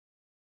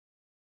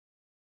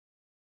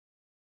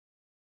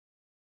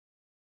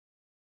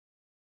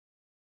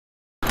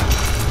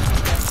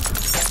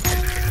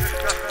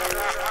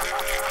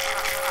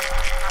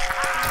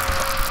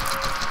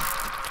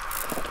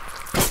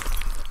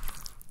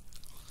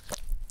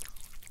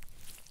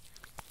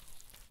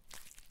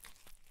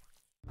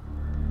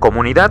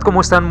Comunidad,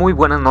 ¿cómo están? Muy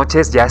buenas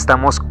noches, ya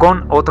estamos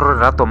con otro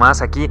relato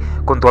más aquí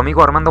con tu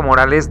amigo Armando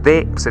Morales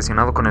de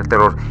Obsesionado con el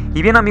Terror.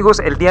 Y bien amigos,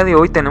 el día de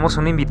hoy tenemos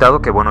un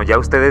invitado que bueno, ya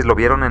ustedes lo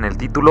vieron en el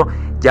título,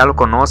 ya lo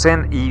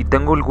conocen y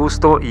tengo el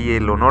gusto y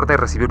el honor de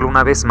recibirlo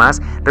una vez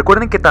más.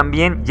 Recuerden que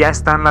también ya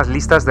están las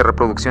listas de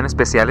reproducción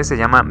especiales, se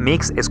llama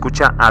Mix,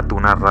 escucha a tu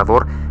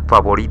narrador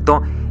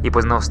favorito. Y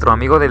pues nuestro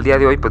amigo del día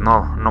de hoy pues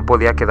no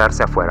podía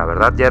quedarse afuera,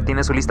 ¿verdad? Ya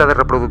tiene su lista de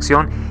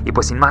reproducción y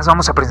pues sin más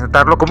vamos a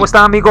presentarlo. ¿Cómo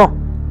está, amigo?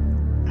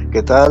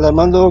 ¿Qué tal,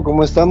 Armando?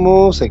 ¿Cómo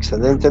estamos?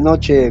 Excelente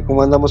noche.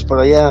 ¿Cómo andamos por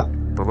allá?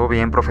 Todo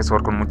bien,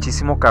 profesor, con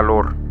muchísimo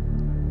calor.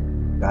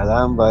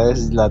 Caramba,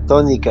 es la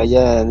tónica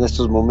ya en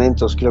estos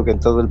momentos, creo que en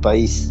todo el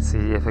país. Sí,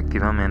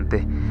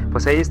 efectivamente.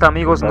 Pues ahí está,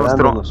 amigos,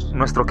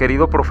 nuestro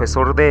querido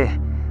profesor de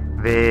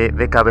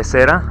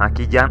cabecera.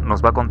 Aquí ya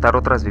nos va a contar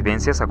otras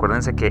vivencias.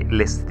 Acuérdense que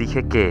les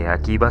dije que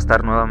aquí va a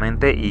estar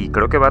nuevamente y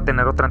creo que va a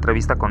tener otra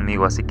entrevista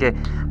conmigo. Así que,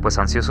 pues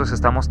ansiosos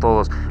estamos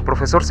todos.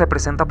 Profesor, ¿se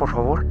presenta, por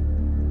favor?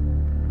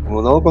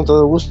 Como no, con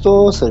todo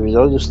gusto,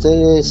 servidor de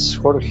ustedes,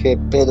 Jorge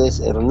Pérez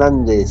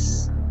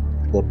Hernández,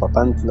 de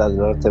Papantla, del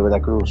norte de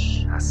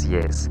Veracruz. Así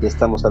es. Y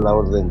estamos a la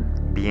orden.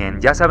 Bien,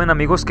 ya saben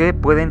amigos que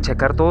pueden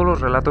checar todos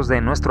los relatos de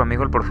nuestro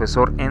amigo el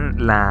profesor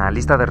en la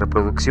lista de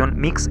reproducción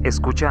Mix,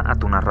 escucha a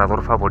tu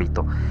narrador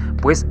favorito.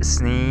 Pues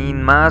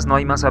sin más, no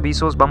hay más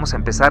avisos, vamos a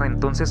empezar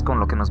entonces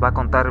con lo que nos va a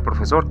contar el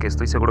profesor, que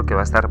estoy seguro que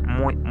va a estar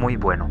muy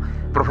bueno.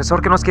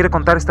 Profesor, ¿qué nos quiere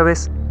contar esta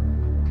vez?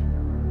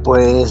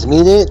 Pues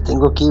mire,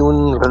 tengo aquí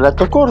un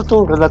relato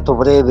corto, un relato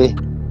breve,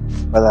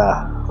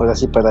 ahora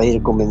sí para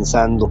ir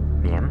comenzando.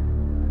 Bien.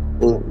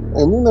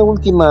 En una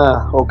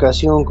última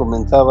ocasión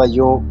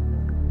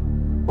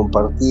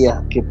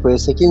compartía que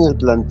pues aquí en el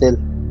plantel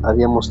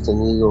habíamos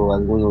tenido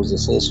algunos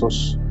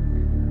decesos.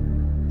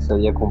 Se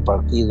había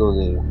compartido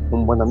de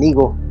un buen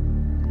amigo,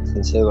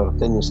 licenciado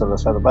Artemio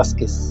Salazar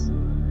Vázquez,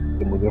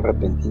 que murió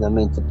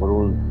repentinamente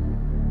por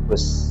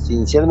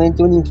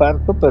inicialmente un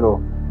infarto, pero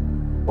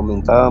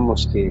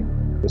comentábamos que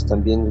pues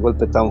también un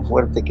golpe tan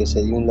fuerte que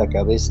se dio en la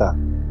cabeza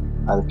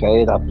al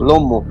caer a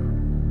plomo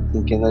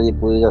sin que nadie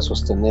pudiera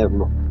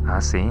sostenerlo.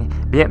 Ah, sí.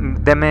 Bien,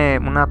 deme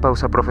una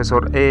pausa,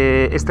 profesor.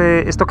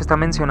 Esto que está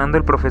mencionando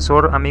el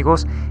profesor,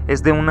 amigos,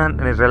 es de un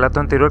relato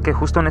anterior que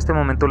justo en este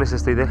momento les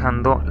estoy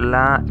dejando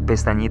la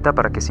pestañita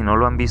para que si no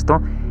lo han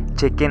visto,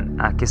 chequen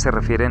a qué se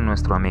refiere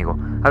nuestro amigo.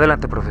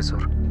 Adelante,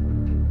 profesor.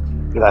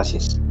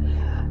 Gracias.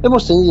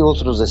 Hemos tenido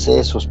otros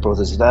decesos, por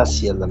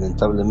desgracia,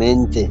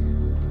 lamentablemente.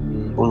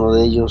 Uno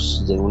de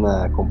ellos de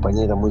una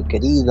compañera muy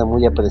querida,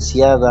 muy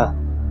apreciada,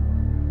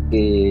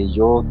 que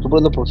yo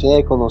tuve la oportunidad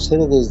de conocer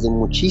desde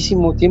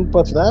muchísimo tiempo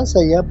atrás,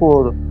 allá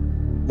por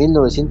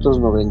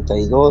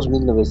 1992,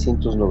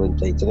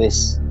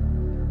 1993.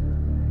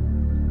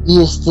 Y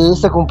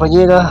esta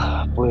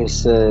compañera,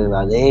 pues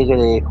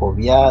alegre,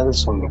 jovial,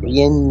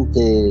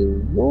 sonriente,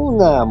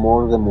 un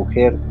amor de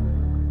mujer,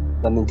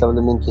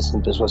 lamentablemente se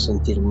empezó a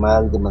sentir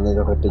mal de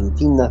manera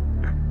repentina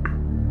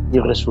y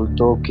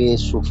resultó que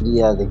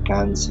sufría de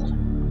cáncer.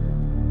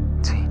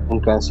 Sí. Un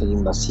cáncer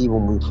invasivo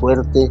muy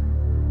fuerte.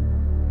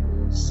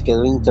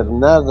 Quedó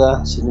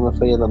internada, si no me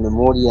falla la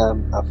memoria,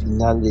 a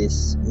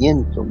finales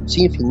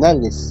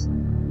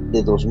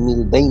de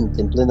 2020,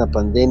 en plena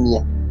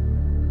pandemia.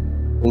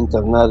 Fue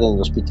internada en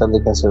el hospital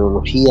de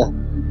cancerología.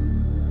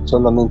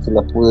 Solamente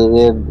la pude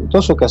ver en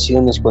 2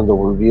 ocasiones cuando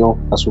volvió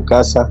a su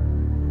casa,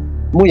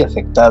 muy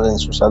afectada en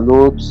su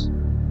salud,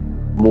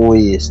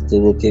 muy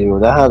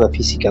deteriorada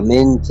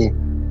físicamente,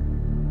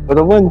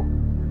 pero bueno,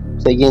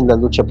 seguía en la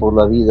lucha por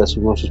la vida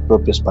según sus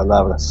propias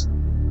palabras.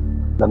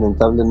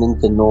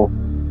 Lamentablemente no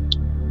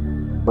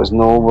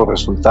hubo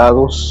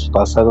resultados.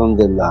 Pasaron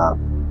de la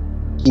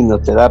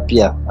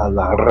quimioterapia a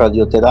la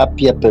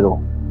radioterapia, pero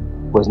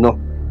pues no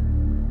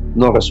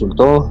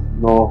resultó,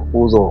 no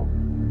pudo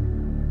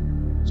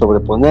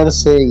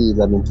sobreponerse y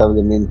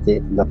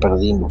lamentablemente la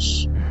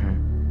perdimos.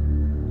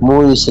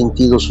 Muy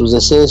sentido su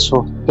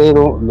deceso,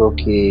 pero lo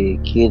que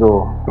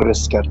quiero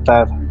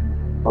rescatar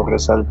o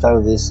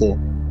resaltar de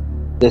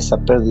esa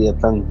pérdida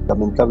tan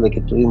lamentable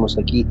que tuvimos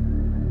aquí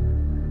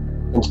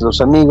entre los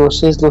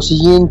amigos es lo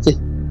siguiente.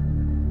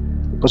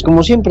 Pues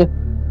como siempre,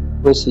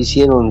 pues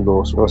hicieron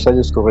los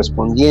rosarios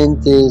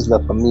correspondientes,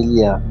 la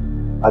familia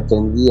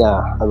atendía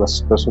a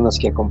las personas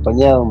que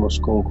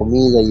acompañábamos con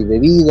comida y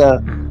bebida,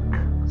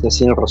 se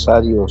hacían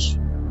rosarios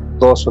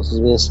 2 o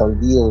 3 veces al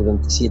día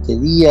durante 7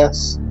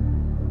 días,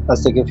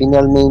 hasta que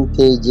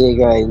finalmente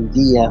llega el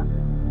día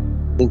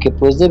en que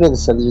pues debe de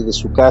salir de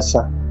su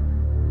casa,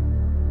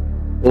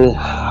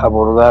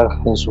 abordar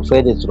en su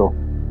féretro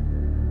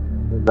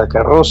la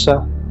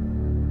carroza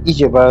y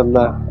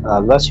llevarla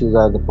a la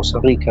ciudad de Poza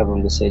Rica,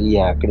 donde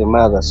sería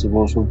cremada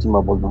según su última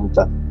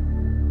voluntad.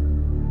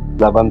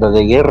 La banda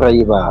de guerra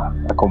iba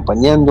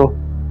acompañando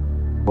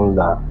con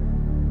la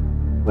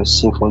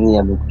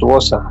sinfonía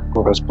luctuosa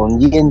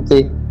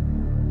correspondiente,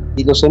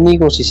 y los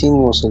amigos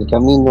hicimos el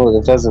camino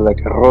detrás de la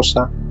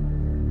carroza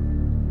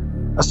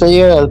hasta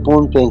llegar al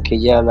punto en que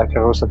ya la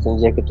carroza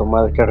tendría que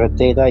tomar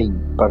carretera y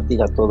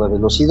partir a toda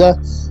velocidad,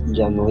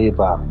 ya no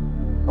iba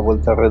a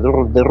vuelta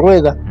de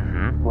rueda.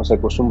 como se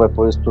acostumbra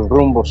por estos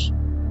rumbos.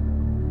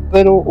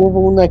 Pero hubo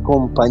una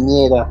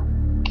compañera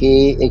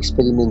que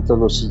experimentó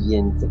lo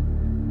siguiente,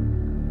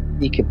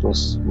 y que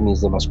pues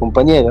mis demás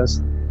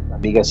compañeras,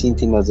 amigas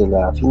íntimas de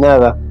la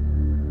afinada,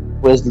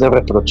 pues le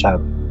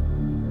reprocharon.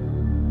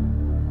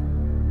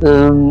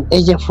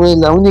 Ella fue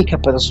la única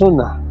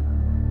persona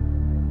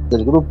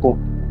del grupo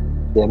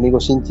de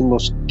amigos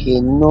íntimos que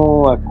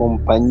no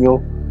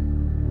acompañó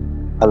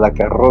a la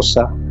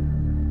carroza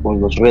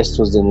con los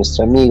restos de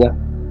nuestra amiga,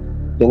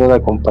 que no la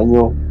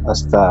acompañó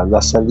hasta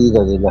la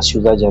salida de la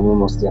ciudad,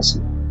 llamémosle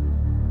así.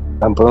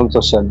 Tan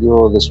pronto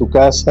salió de su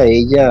casa,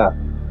 ella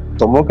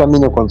tomó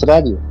camino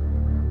contrario,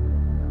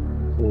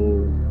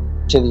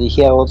 se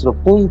dirigía a otro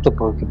punto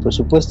porque pues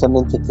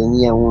supuestamente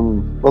tenía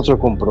otro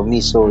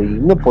compromiso y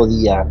no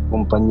podía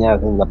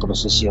acompañar en la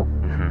procesión.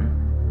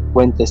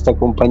 Cuenta esta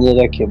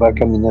compañera que va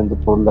caminando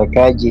por la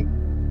calle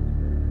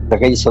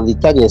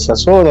solitaria a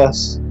esas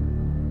horas,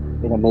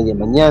 era media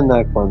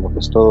mañana, cuando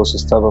pues todos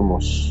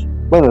estábamos,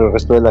 bueno, el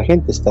resto de la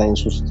gente está en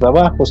sus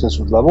trabajos, en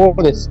sus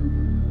labores,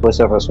 por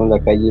esa razón la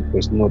calle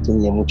pues no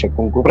tenía mucha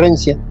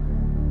concurrencia,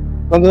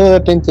 cuando de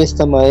repente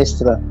esta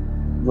maestra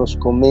nos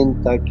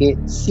comenta que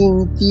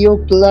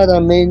sintió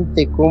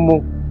claramente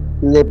cómo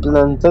le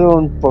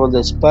plantaron por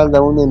la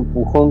espalda un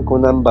empujón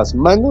con ambas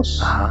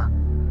manos. Ajá.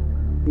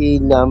 Y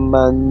la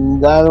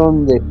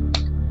mandaron de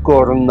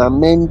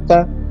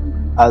cornamenta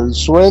al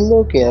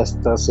suelo, que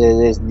hasta se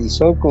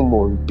deslizó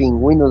como el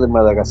pingüino de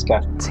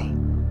Madagascar. Sí.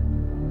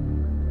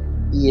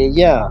 Y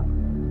ella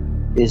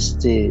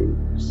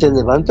se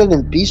levanta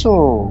del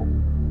piso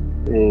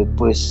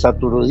pues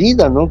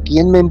aturdida, ¿no?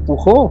 ¿Quién me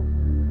empujó?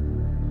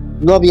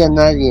 No había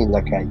nadie en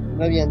la calle,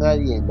 no había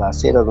nadie en la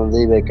acera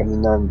donde iba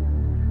caminando.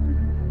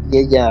 Y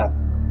ella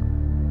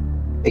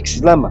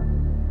exclama,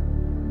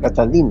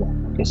 Catalina,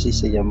 que así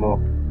se llamó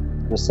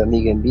nuestra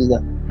amiga en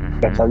vida,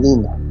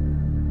 Catalina.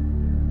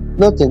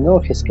 No te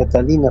enojes,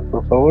 Catalina,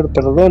 por favor,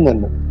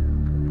 perdóname.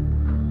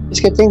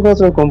 Es que tengo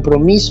otro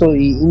compromiso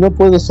y no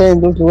puedo estar en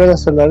dos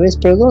lugares a la vez.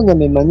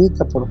 Perdóname,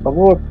 manita, por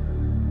favor.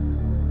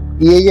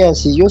 Y ella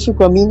siguió su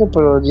camino,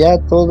 pero ya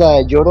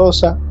toda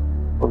llorosa,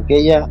 porque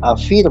ella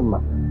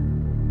afirma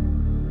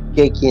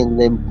que quien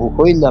la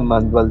empujó y la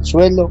mandó al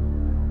suelo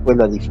fue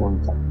la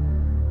difunta.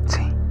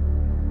 Sí.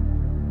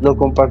 Lo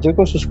compartió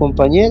con sus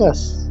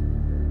compañeras,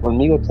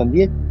 conmigo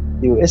también.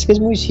 Digo, es que es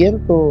muy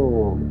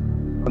cierto,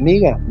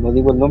 amiga, no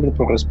digo el nombre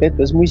por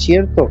respeto, es muy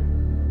cierto.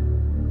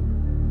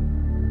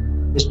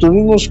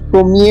 Estuvimos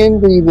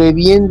comiendo y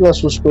bebiendo a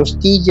sus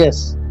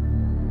costillas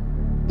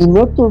y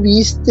no te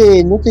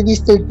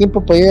diste el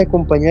tiempo para ir a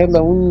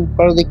acompañarla un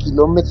par de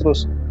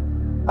kilómetros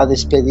a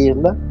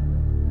despedirla.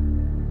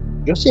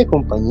 Yo sí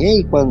acompañé,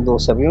 y cuando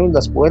se abrieron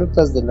las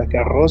puertas de la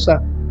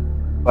carroza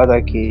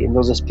para que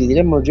nos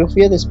despidiéramos, yo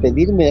fui a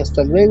despedirme.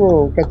 Hasta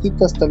luego,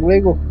 Catita, hasta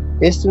luego.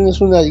 Esto no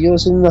es un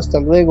adiós, es un hasta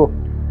luego.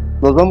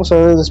 Nos vamos a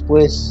ver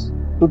después.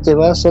 Tú te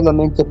vas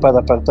solamente para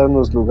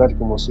apartarnos lugar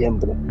como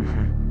siempre.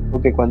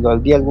 Porque cuando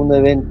había algún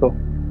evento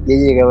y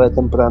ella llegaba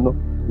temprano,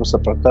 nos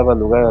apartaba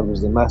lugar a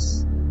los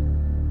demás.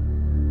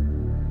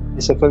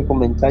 Ese fue el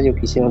comentario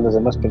que hicieron las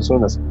demás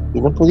personas. ¿Y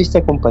no pudiste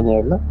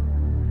acompañarla?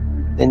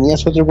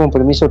 Tenías otro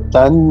compromiso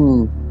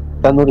tan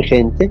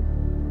urgente,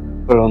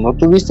 pero no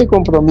tuviste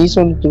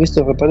compromiso, no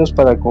tuviste reparos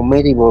para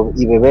comer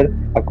y beber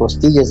a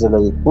costillas de la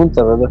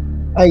difunta, ¿verdad?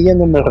 Ay, ya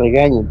no me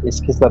regañen, es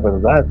que es la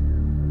verdad.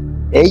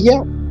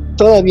 Ella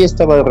todavía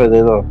estaba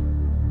alrededor.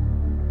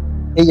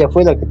 Ella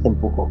fue la que te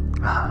empujó.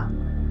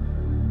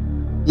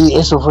 Y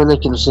eso fue lo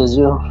que le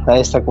sucedió a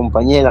esta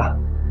compañera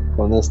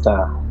con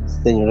esta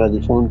señora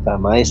difunta,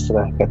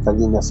 maestra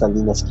Catalina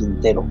Salinas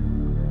Quintero.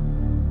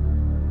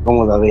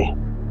 ¿Cómo la ve?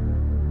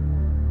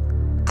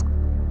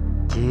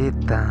 ¿Qué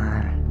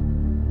tal?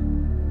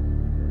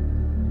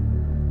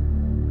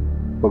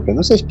 Porque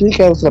no se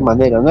explica de otra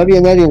manera. No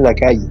había nadie en la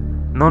calle,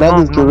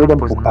 nadie que hubiera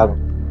empujado.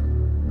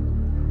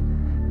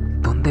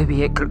 ¿Dónde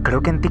vi?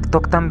 Creo que en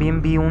TikTok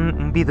también vi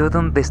un video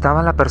donde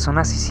estaba la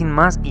persona así sin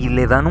más y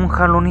le dan un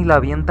jalón y la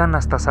avientan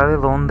hasta sabe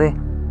dónde.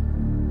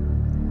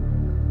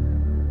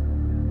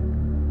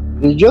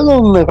 Yo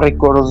no me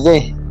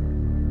recordé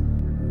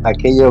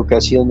aquella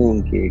ocasión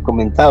en que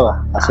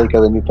comentaba acerca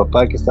de mi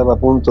papá, que estaba a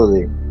punto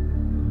de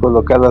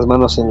colocar las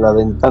manos en la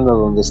ventana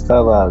donde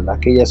estaba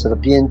aquella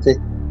serpiente,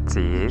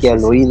 que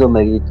al oído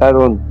me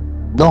gritaron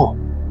 ¡no!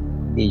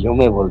 Y yo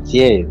me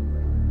volteé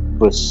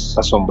pues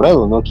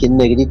asombrado, ¿no? ¿Quién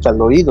me grita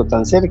al oído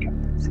tan cerca?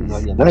 No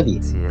había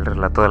nadie. Sí, el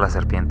relato de las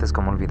serpientes,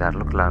 ¿cómo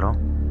olvidarlo? Claro.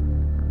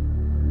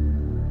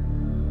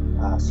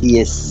 Así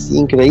es,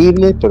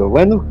 increíble, pero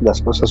bueno,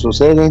 las cosas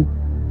suceden.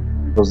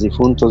 Los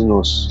difuntos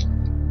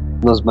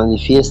nos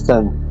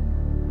manifiestan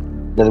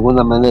de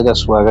alguna manera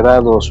su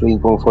agrado, su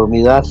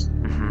inconformidad.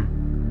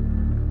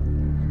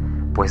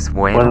 Pues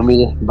bueno. Bueno,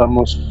 mire,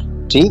 vamos.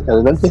 ¿Sí?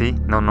 ¿Adelante? Sí,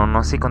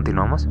 no, sí,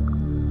 continuamos.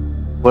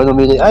 Bueno,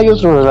 mire, hay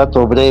otro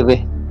relato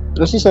breve.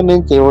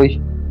 Precisamente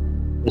hoy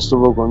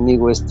estuvo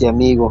conmigo este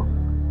amigo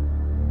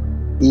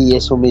y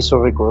eso me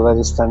hizo recordar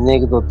esta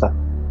anécdota.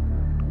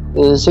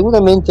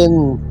 Seguramente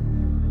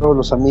Todos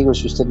los amigos,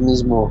 si usted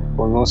mismo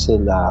conoce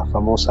la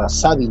famosa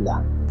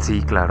sábila. Sí,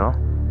 claro.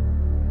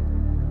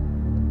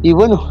 Y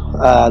bueno,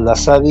 a la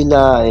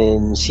sábila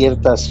en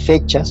ciertas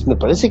fechas, me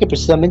parece que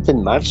precisamente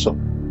en marzo,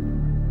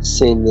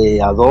 se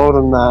le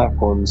adorna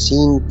con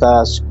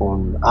cintas,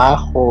 con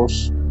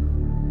ajos,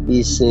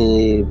 y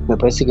me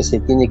parece que se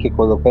tiene que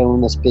colocar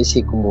una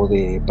especie como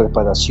de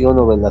preparación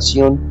o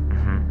velación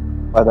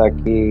para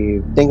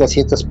que tenga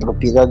ciertas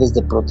propiedades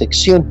de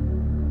protección.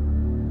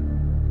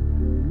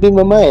 Mi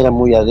mamá era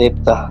muy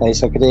adepta a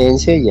esa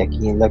creencia y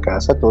aquí en la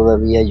casa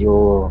todavía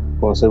yo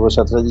conservo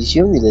esa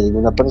tradición y le digo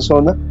a una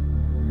persona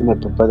que me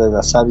prepara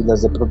las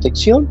sábilas de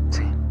protección.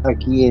 Sí.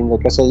 Aquí en la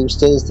casa de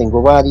ustedes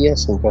tengo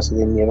varias, en casa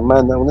de mi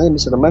hermana, una de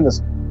mis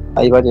hermanas,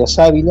 hay varias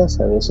sábilas,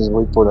 a veces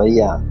voy por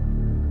ahí a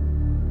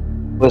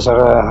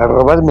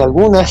robarme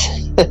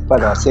algunas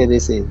para hacer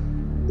ese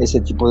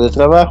tipo de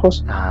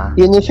trabajos.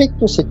 Y en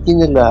efecto se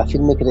tiene la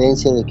firme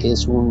creencia de que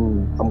es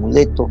un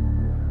amuleto,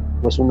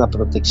 pues una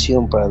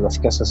protección para las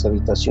casas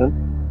habitación,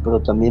 pero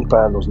también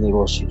para los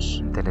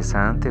negocios.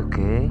 Interesante, ok.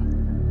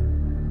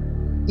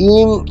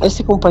 Y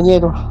este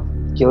compañero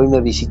que hoy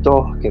me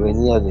visitó, que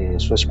venía de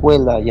su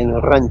escuela allá en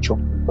el rancho,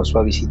 pasó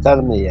a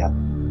visitarme y a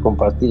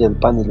compartir el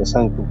pan y la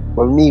sangre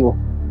conmigo.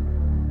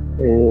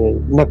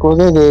 Me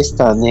acordé de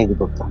esta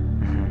anécdota.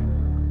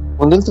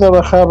 Cuando él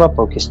trabajaba,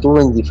 porque estuvo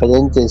en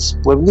diferentes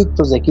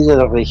pueblitos de aquí de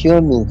la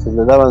región mientras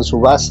le daban su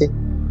base,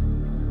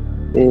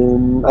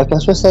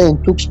 alcanzó a estar en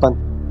Tuxpan,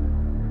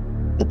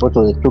 el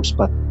puerto de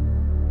Tuxpan,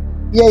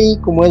 y ahí,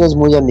 como él es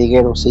muy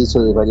amiguero, se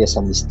hizo de varias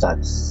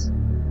amistades,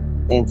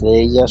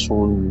 entre ellas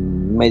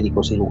un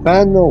médico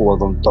cirujano o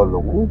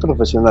odontólogo, un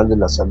profesional de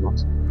la salud.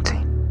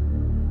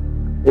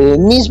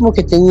 Mismo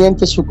que tenía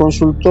antes su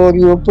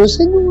consultorio pues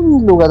en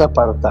un lugar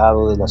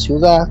apartado de la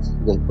ciudad,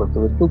 del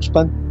puerto de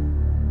Tuxpan,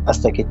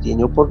 hasta que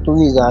tiene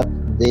oportunidad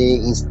de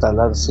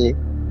instalarse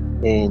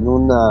en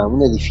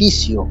un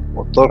edificio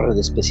o torre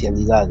de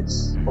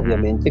especialidades,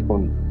 obviamente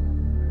con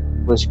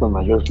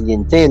mayor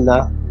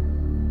clientela,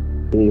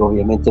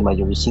 obviamente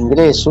mayores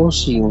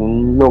ingresos y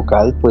un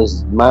local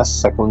pues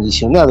más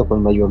acondicionado,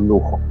 con mayor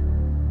lujo.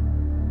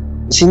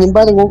 Sin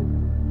embargo,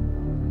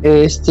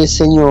 este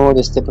señor,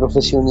 este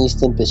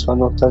profesionista, empezó a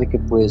notar que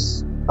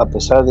pues a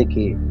pesar de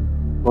que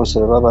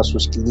conservaba a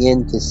sus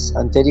clientes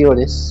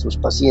anteriores, sus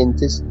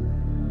pacientes,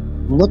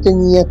 no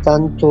tenía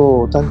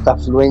tanta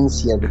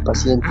afluencia de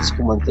pacientes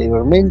como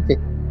anteriormente.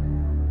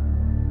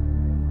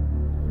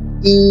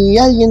 Y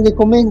alguien le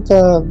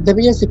comenta: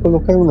 deberías de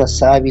colocar una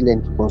sábila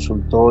en tu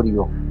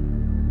consultorio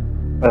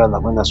para la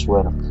buena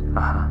suerte.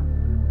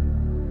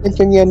 Él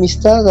tenía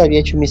amistad,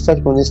 había hecho amistad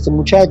con este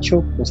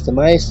muchacho, con este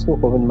maestro,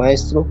 joven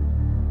maestro,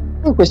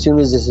 por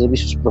cuestiones de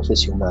servicios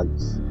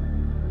profesionales.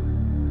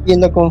 Y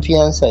en la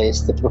confianza,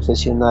 este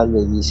profesional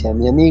le dice a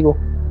mi amigo: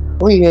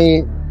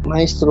 oye,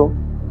 maestro,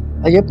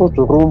 allá por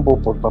tu rumbo,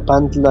 por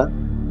Papantla,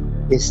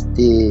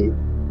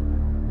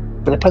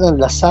 ¿preparan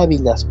las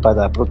sábilas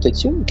para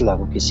protección?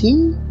 Claro que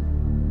sí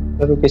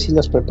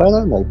las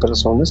preparan, hay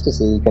personas que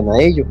se dedican a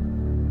ello.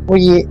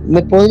 Oye,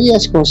 ¿me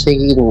podrías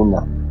conseguir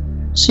una?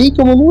 Sí,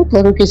 cómo no,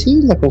 claro que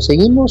sí, la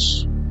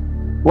conseguimos.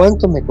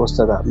 ¿Cuánto me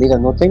costará? Mira,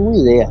 no tengo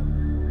idea,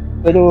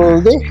 pero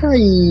deja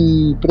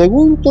y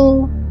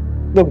pregunto,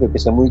 no creo que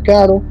sea muy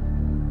caro,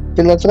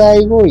 te la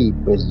traigo y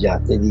pues ya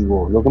te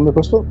digo lo que me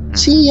costó.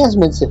 Sí,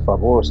 hazme ese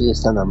favor, si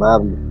es tan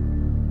amable.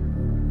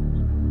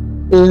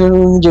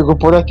 Llegó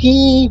por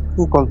aquí,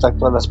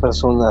 contactó a las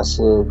personas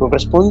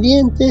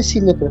correspondientes y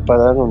le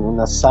prepararon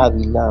una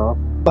sábila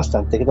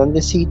bastante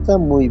grandecita,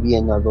 muy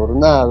bien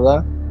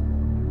adornada,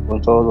 con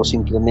todos los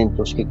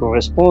implementos que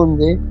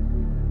corresponde,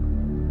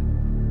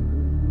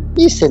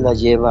 y se la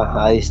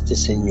lleva a este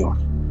señor.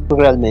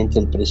 Realmente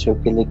el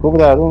precio que le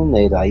cobraron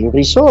era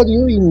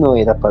irrisorio y no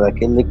era para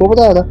que él le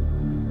cobrara,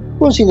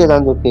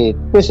 considerando que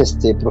pues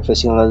este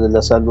profesional de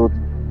la salud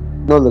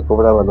no le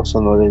cobraba los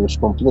honorarios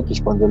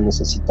completos cuando él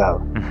necesitaba.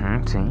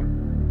 Sí.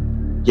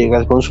 Llega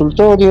al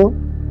consultorio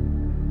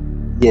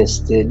y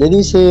le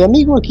dice: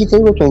 amigo, aquí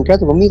tengo tu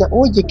encargo, mira,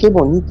 oye, qué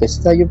bonita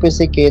está, yo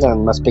pensé que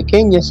eran más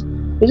pequeñas,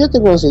 pero ya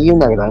te conseguí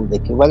una grande,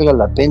 que valga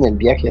la pena el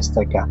viaje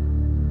hasta acá.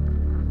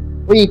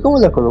 Oye, ¿cómo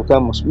la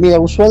colocamos? Mira,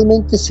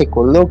 usualmente se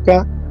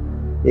coloca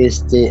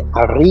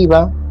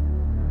arriba,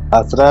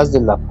 atrás de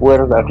la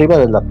puerta, arriba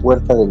de la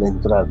puerta de la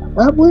entrada.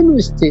 Ah, bueno,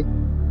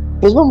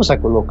 pues vamos a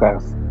colocar.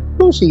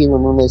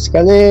 Consiguieron una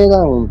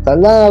escalera, un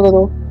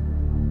taladro,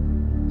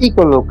 y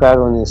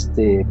colocaron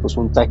pues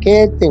un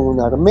taquete,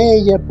 una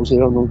armella,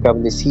 pusieron un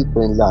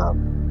cablecito en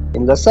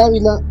la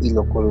sábila y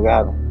lo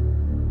colgaron.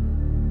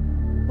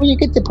 Oye,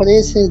 ¿qué te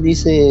parece?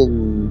 Dice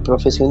el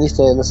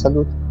profesionista de la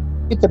salud.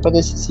 ¿Qué te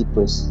parece si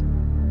pues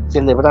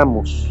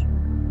celebramos?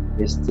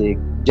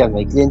 Ya no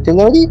hay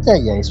clientela ahorita,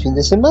 ya es fin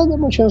de semana,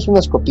 vamos a echarnos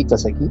unas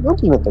copitas aquí. No,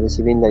 pues me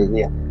parece bien la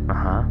idea.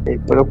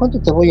 Pero ¿cuánto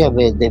te voy a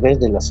deber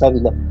de la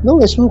sábila?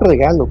 No, es un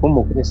regalo,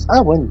 ¿cómo crees?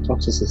 Ah, bueno,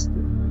 entonces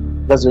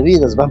las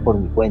bebidas van por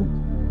mi cuenta.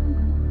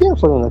 Ya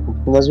fueron a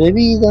comprar las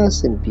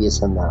bebidas,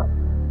 empiezan a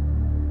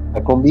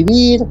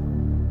convivir,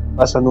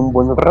 pasan un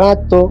buen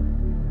rato,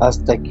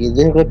 hasta que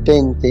de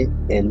repente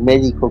el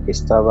médico que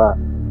estaba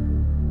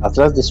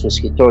atrás de su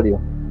escritorio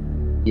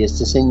y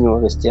este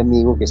señor, este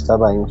amigo que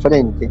estaba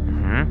enfrente,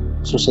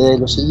 sucede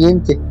lo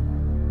siguiente.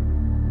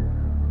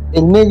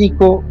 El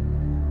médico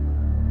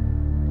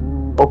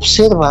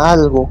observa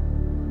algo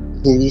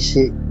y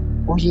dice,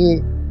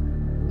 oye,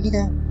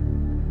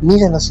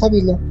 mira la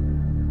sábila,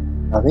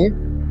 a ver,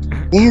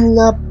 en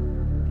la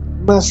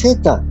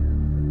maceta,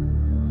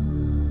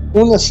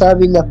 una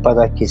sábila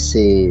para que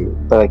se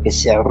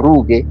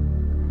arrugue,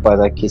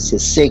 para que se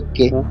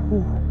seque.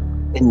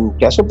 En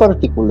caso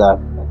particular,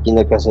 aquí en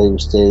la casa de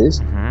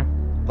ustedes,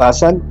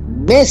 pasan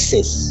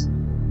meses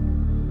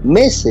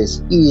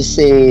y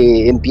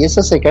se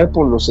empieza a secar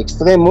por los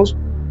extremos,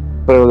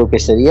 pero lo que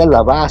sería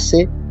la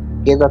base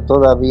queda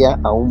todavía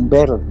aún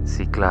verde.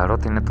 Sí, claro,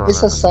 tiene toda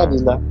esa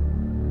sábila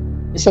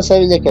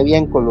que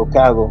habían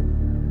colocado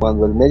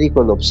cuando el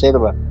médico lo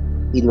observa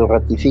y lo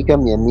ratifica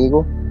mi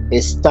amigo,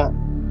 está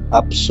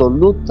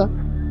absoluta,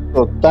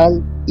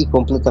 total y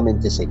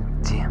completamente seca.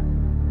 Sí.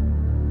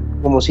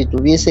 Como si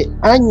tuviese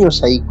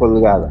años ahí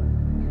colgada.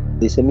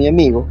 Dice mi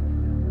amigo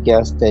que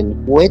hasta el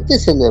cohete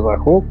se le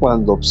bajó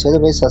cuando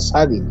observa esa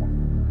sábila.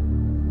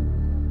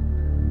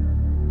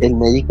 El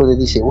médico le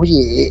dice,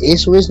 oye,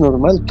 ¿eso es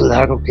normal?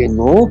 Claro que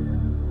no,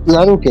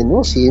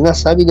 si una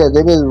sábila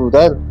debe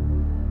durar,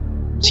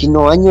 si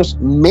no años,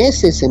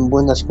 meses en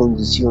buenas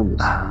condiciones.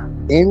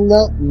 En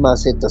la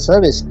maceta,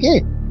 ¿sabes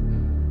qué?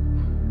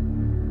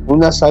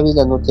 Una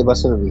sábila no te va a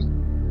servir.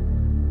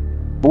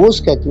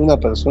 Búscate una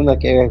persona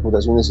que haga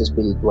curaciones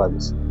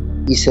espirituales.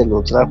 Y se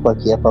lo trajo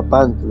aquí a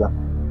Papantla,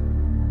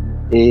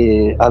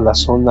 a la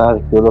zona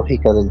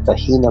arqueológica del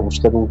Tajín, a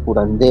buscar un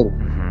curandero.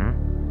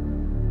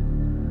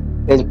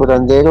 El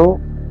curandero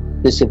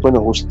dice,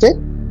 bueno, usted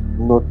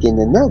no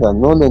tiene nada,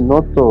 no le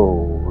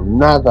noto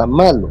nada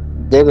malo,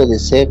 debe de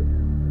ser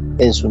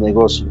en su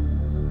negocio.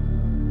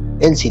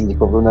 Él sí le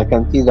cobró una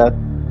cantidad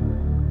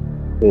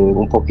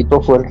un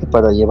poquito fuerte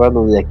para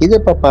llevarlo de aquí de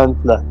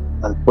Papantla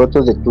al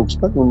puerto de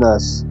Tuxpan,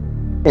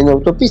 en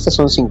autopista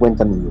son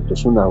 50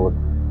 minutos, una hora,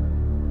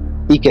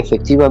 y que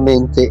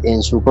efectivamente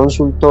en su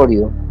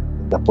consultorio,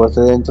 en la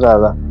puerta de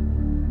entrada,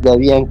 le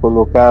habían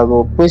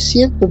colocado pues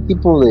cierto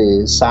tipo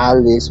de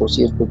sales o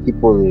cierto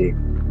tipo de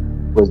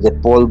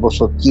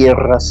polvos o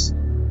tierras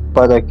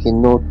para que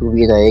no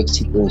tuviera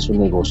éxito en su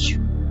negocio.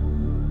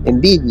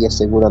 Envidia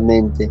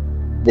seguramente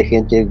de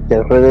gente de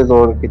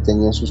alrededor que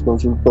tenían sus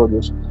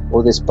consultorios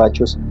o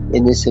despachos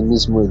en ese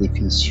mismo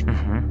edificio.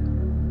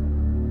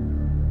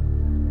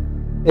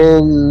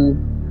 El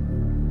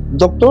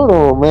doctor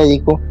o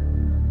médico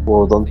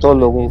o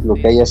odontólogo, lo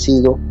que haya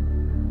sido,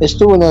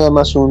 estuvo nada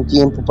más un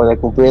tiempo para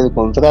cumplir el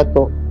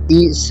contrato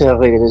y se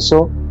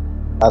regresó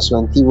a su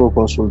antiguo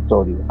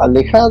consultorio,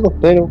 alejado,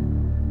 pero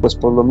pues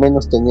por lo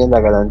menos tenía la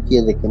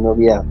garantía de que no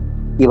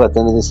iba a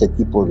tener ese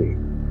tipo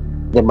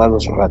de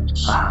malos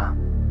ratos.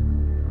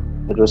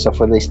 Pero esa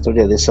fue la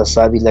historia de esa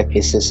sábila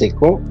que se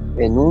secó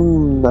en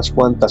unas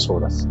cuantas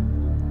horas.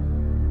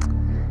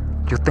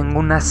 Yo tengo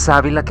una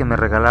sábila que me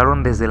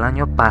regalaron desde el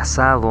año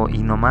pasado y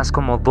nomás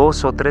como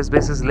 2 o 3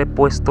 veces le he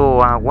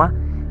puesto agua.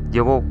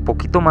 Llevo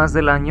poquito más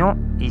del año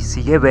y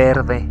sigue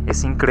verde,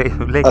 es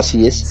increíble.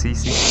 Así es.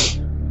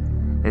 Sí.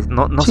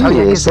 No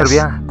sabía que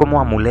servía como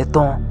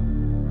amuleto.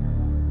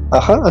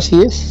 Ajá,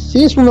 así es.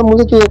 Sí, es un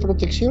amuleto de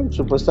protección.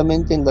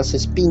 Supuestamente en las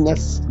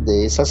espinas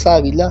de esa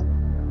sábila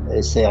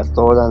se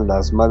atoran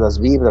las malas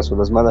vibras o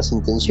las malas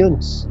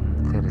intenciones.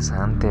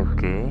 Interesante,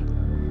 ok.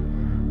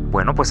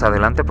 Bueno, pues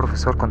adelante,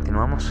 profesor,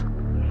 continuamos.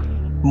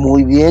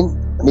 Muy bien.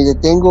 Mire,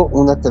 tengo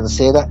una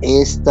tercera.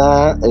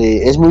 Esta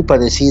es muy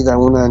parecida a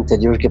una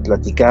anterior que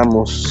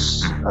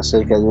platicamos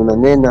acerca de una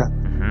nena.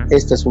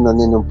 Esta es una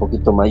nena un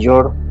poquito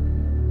mayor.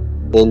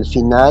 El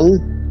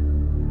final,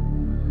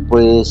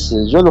 pues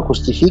yo lo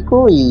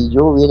justifico y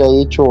yo hubiera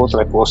hecho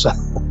otra cosa.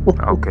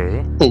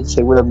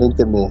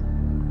 Seguramente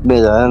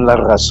me darán la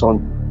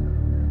razón.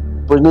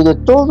 Pues mire,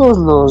 todos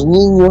los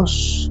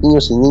niños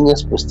y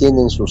niñas pues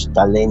tienen sus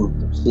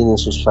talentos, tienen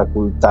sus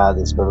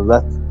facultades,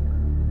 ¿verdad?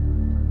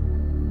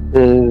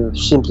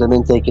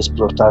 Simplemente hay que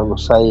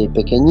explotarlos. Hay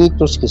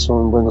pequeñitos que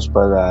son buenos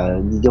para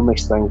el idioma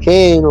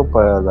extranjero,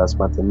 para las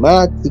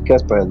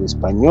matemáticas, para el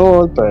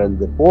español, para el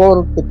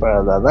deporte,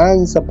 para la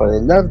danza, para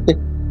el arte.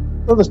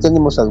 Todos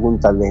tenemos algún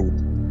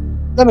talento.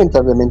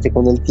 Lamentablemente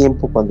con el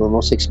tiempo, cuando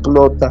no se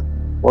explota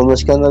o no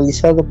es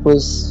canalizado,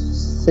 pues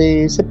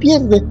se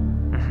pierde.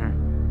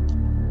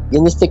 Y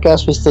en este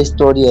caso esta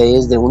historia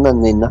es de una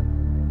nena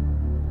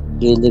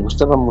que le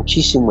gustaba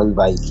muchísimo el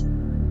baile.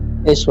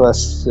 Eso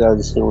hace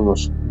de ser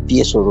unos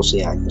 10 o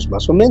 12 años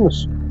más o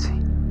menos.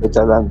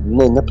 Esta la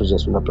nena pues ya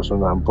es una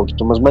persona un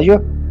poquito más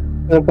mayor,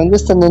 pero cuando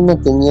esta nena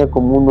tenía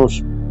como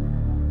unos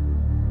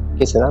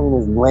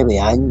 9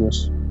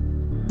 años,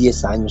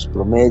 10 años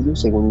promedio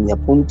según mi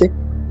apunte,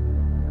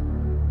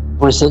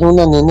 pues era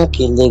una nena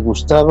que le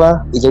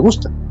gustaba y le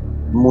gusta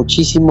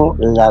muchísimo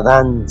la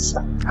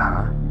danza,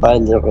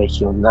 baile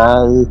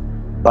regional,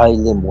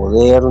 baile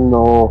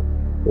moderno,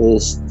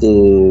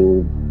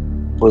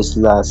 pues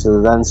las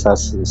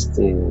danzas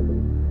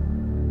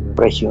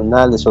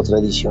regionales o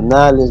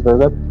tradicionales,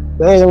 ¿verdad?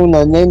 Era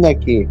una nena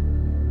que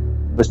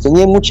pues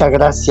tenía mucha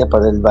gracia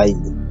para el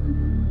baile.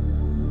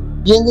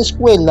 Y en la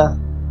escuela,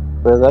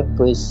 ¿verdad?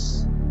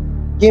 Pues,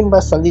 ¿quién va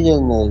a salir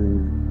en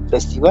el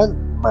festival?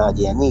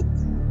 Marianita.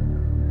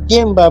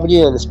 ¿Quién va a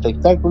abrir el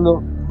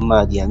espectáculo?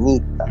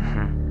 Marianita.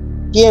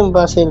 ¿Quién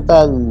va a hacer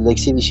tal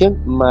exhibición?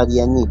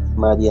 Marianita.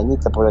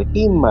 Marianita por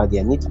aquí,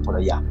 Marianita por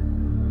allá.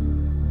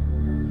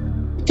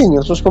 Y tenía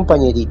otros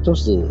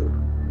compañeritos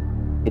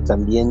que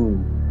también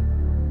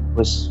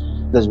pues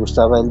les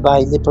gustaba el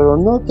baile, pero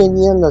no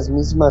tenían las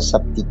mismas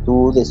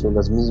aptitudes o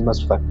las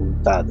mismas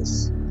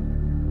facultades.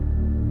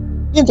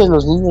 Y entre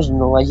los niños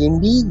no hay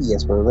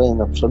envidias, ¿verdad?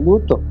 En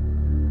absoluto.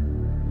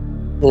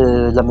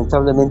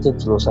 Lamentablemente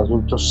entre los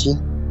adultos sí.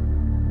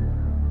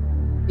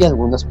 Y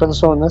algunas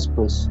personas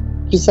pues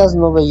quizás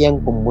no veían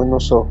con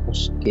buenos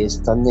ojos que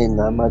esta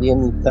nena,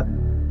 Marianita,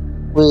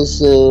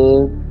 pues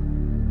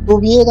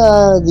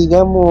tuviera,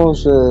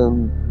 digamos,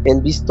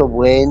 el visto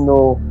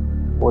bueno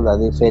o la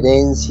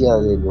deferencia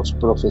de los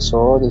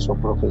profesores o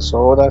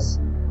profesoras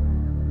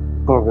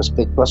con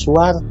respecto a su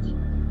arte.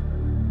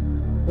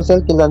 O sea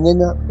que la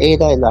nena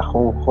era el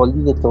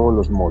ajonjolí de todos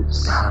los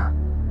moles.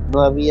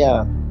 No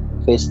había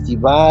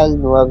festival,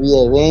 no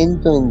había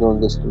evento en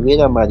donde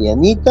estuviera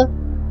Marianita,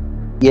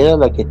 y era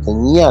la que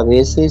tenía a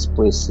veces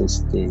pues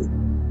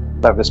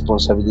la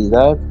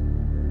responsabilidad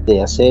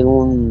de hacer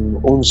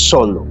un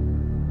solo,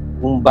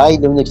 un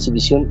baile, una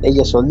exhibición,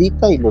 ella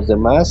solita y los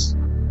demás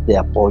de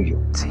apoyo.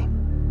 Sí.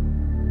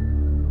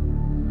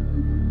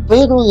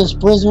 Pero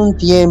después de un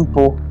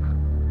tiempo,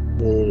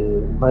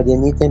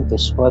 Marianita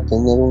empezó a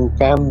tener un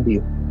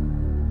cambio.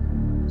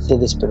 Se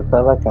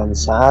despertaba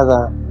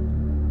cansada,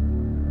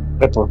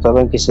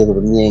 reportaban que se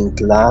dormía en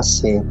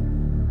clase,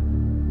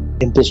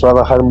 empezó a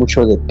bajar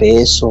mucho de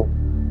peso,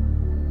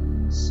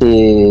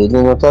 se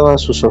le notaban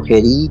sus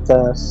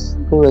ojeritas,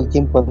 todo el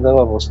tiempo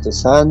andaba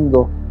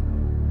bostezando,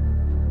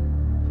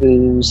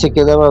 se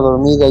quedaba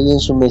dormida ahí en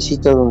su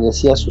mesita donde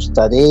hacía sus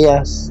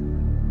tareas.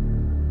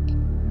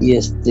 Y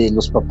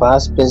los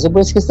papás pensé,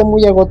 pues que está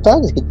muy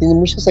agotada, es que tiene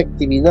muchas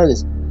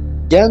actividades.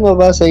 Ya no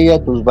vas a ir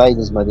a tus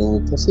bailes,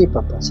 Marianita. Sí,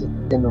 papá, sí,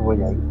 ya no voy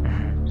a ir.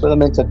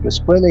 Solamente a tu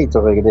escuela y te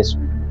regreso.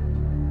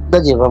 La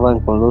llevaban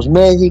con los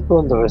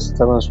médicos, le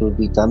recetaban sus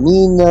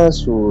vitaminas,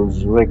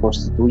 sus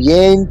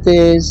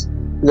reconstituyentes,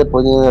 le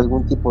ponían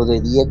algún tipo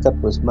de dieta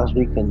pues más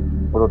rica en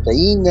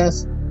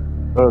proteínas,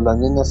 pero la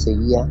nena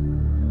seguía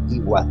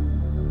igual.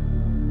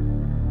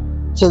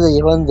 Se la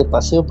llevaban de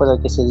paseo para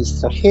que se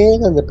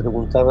distrajera, le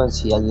preguntaban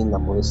si alguien la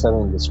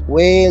molestaba en la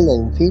escuela,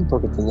 en fin,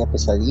 porque tenía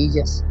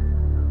pesadillas.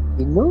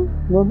 Y no,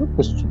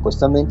 pues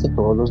supuestamente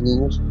todos los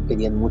niños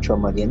querían mucho a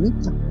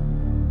Marianita.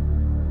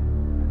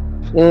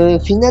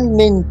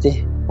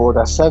 Finalmente, por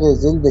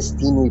azares del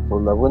destino y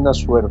por la buena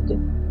suerte,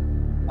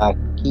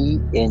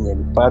 aquí en el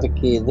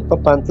parque de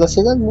Papantla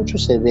se dan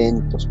muchos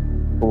eventos,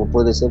 como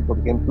puede ser, por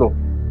ejemplo,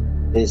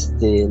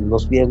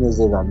 los viernes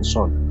de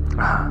danzón.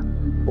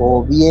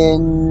 O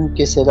bien,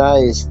 ¿qué será?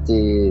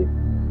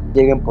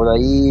 Llegan por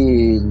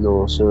ahí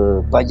los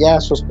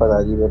payasos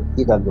para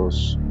divertir a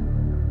los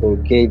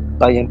que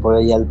vayan por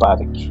ahí al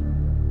parque.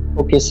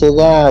 O que se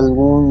da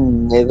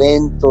algún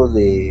evento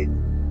de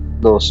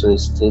los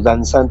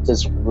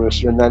danzantes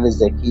regionales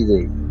de aquí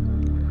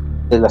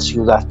de la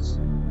ciudad.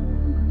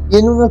 Y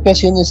en una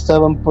ocasión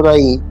estaban por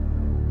ahí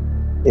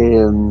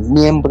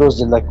miembros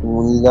de la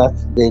comunidad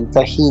del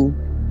Tajín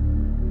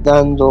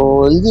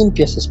dando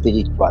limpias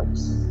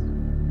espirituales.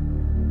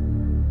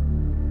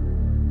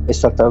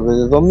 Esta tarde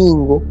de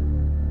domingo,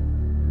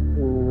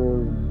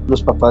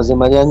 los papás de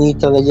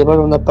Marianita la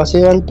llevaron a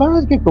pasear al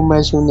parque,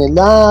 comerse un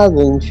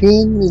helado, en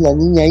fin, y la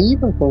niña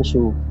iba con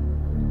su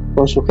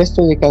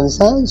gesto de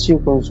cansancio,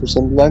 con su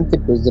semblante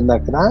pues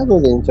demacrado,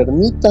 de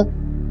enfermita.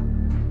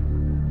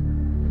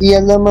 Y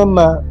a la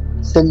mamá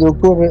se le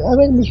ocurre, a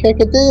ver, mija,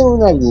 que te dé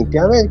una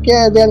limpia, a ver, que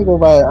de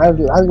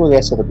algo le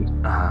ha servido.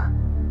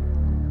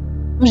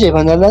 Pues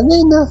llevan a la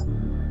nena,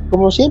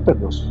 como siempre,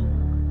 los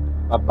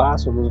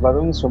papás o los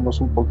varones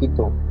fuimos un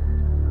poquito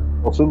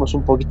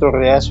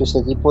reacios a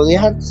ese tipo de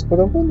artes,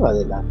 pero bueno,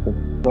 adelante,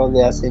 no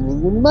le hace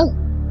ningún mal.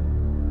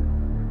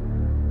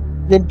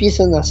 Le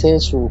empiezan a hacer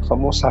su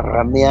famosa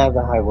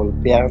rameada, a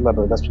golpearla,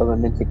 ¿verdad?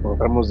 Suavemente con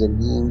ramos de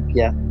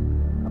limpia,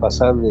 a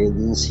pasarle el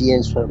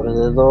incienso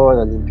alrededor,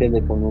 a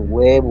limpiarle con un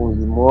huevo, un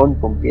limón,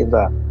 con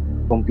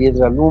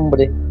piedra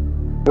lumbre.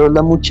 Pero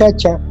la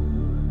muchacha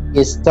que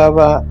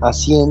estaba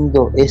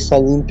haciendo esa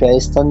limpia a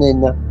esta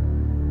nena,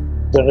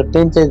 de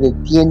repente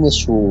detiene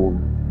su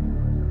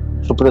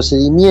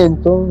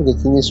procedimiento,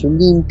 detiene su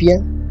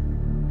limpia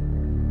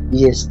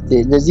y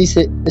les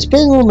dice,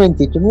 esperen un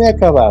momentito, no he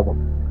acabado.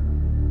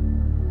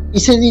 Y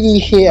se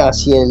dirige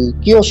hacia el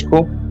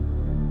kiosco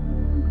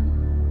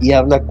y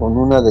habla con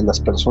una de las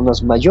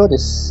personas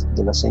mayores,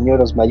 de las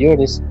señoras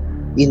mayores,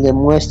 y le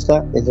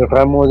muestra el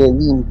ramo de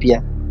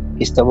limpia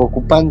que estaba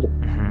ocupando.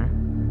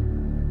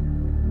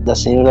 La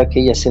señora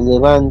aquella se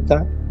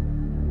levanta,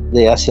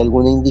 le hace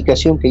alguna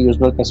indicación que ellos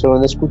no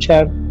alcanzaron a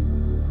escuchar,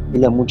 y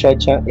la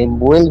muchacha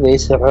envuelve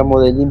ese ramo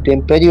de limpia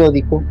en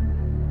periódico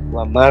lo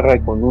amarra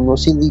con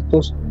unos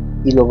hilitos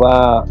y lo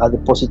va a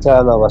depositar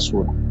a la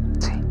basura.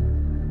 Sí.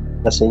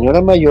 La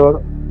señora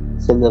mayor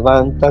se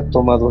levanta,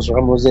 toma 2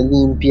 ramos de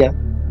limpia,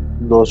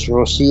 los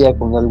rocía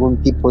con algún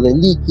tipo de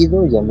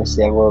líquido,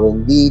 llámese agua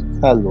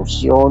bendita,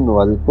 loción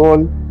o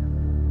alcohol,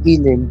 y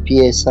le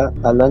empieza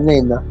a la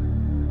nena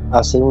a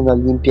hacer una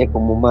limpia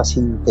como más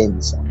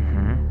intensa.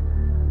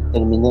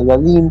 Termina la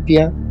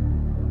limpia,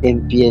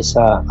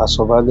 empieza a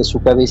sobarle su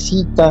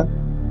cabecita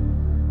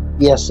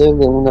y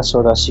hacerle unas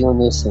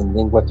oraciones en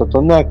lengua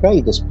totonaca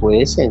y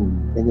después en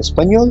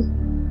español,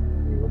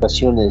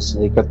 oraciones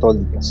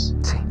católicas.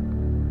 Sí.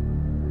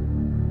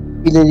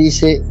 Y le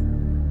dice: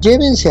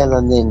 llévense a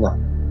la nena,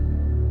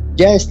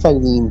 ya está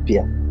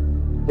limpia,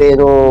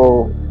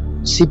 pero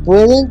si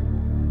pueden,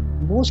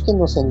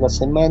 búsquenos en la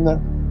semana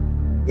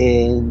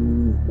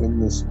en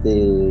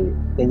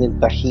el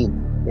Tajín,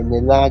 en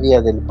el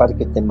área del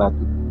parque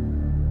temático.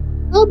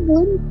 Ah,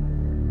 bueno,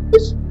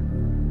 pues,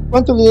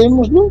 ¿cuánto le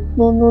debemos?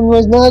 No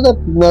es nada,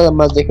 nada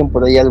más dejen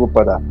por ahí algo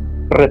para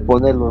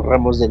reponer los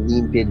ramos de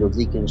limpia y los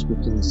líquidos que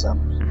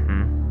utilizamos.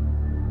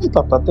 Y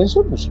papá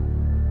pensó, pues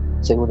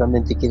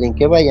seguramente quieren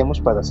que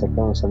vayamos para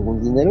sacarnos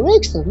algún dinero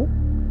extra, ¿no?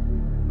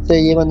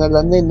 Se llevan a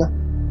la nena,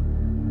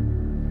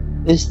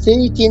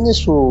 y tiene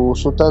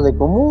su tarde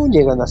común,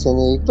 llegan a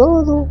cenar y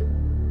todo.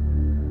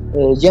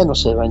 Ya no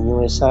se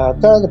bañó esa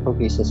tarde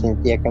porque se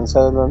sentía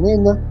cansada la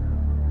nena,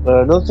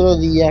 pero el otro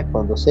día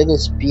cuando se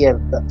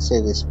despierta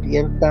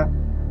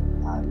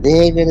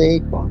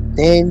alegre,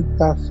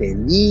 contenta,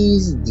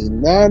 feliz,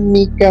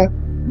 dinámica,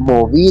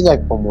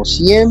 movida como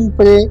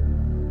siempre.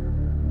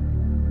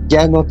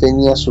 Ya no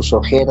tenía sus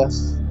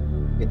ojeras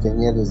que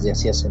tenía desde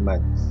hacía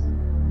semanas.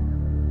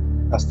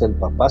 Hasta el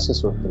papá se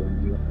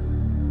sorprendió.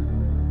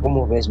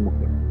 ¿Cómo ves,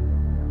 mujer?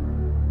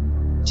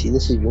 Sí le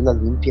sirvió la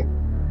limpia.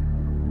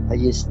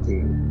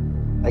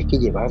 Hay que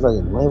llevarla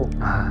de nuevo.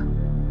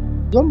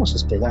 Vamos a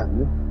esperar,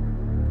 ¿no?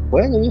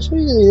 Bueno, yo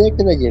soy de la idea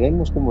que la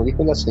llevemos, como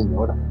dijo la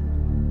señora.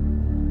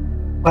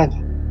 Bueno,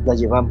 la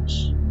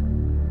llevamos.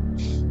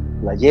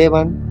 La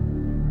llevan.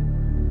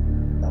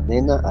 La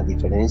nena, a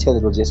diferencia de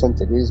los días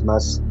anteriores,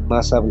 más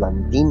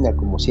hablandina,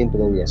 como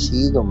siempre había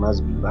sido,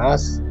 más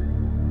vivaz.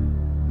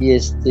 Y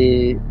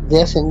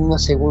le hacen una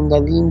segunda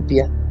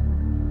limpia.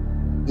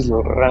 Y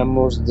los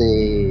ramos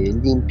de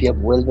limpia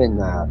vuelven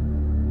a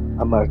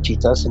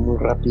marchitarse muy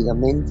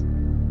rápidamente.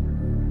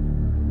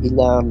 Y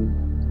la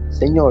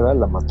señora,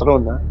 la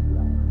matrona,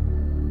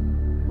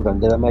 la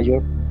curandera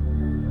mayor,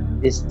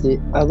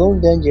 ¿a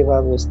dónde han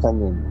llevado esta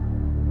nena?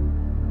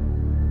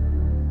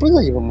 Pues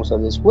la llevamos a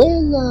la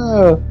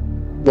escuela,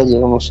 la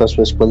llevamos a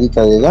su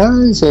escuelita de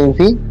danza, en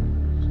fin.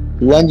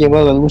 ¿La han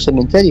llevado a algún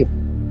cementerio?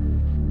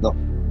 No.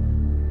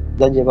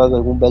 ¿La han llevado a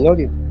algún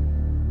velorio?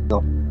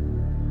 No.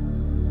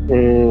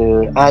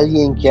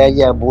 ¿Alguien que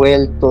haya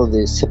vuelto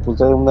de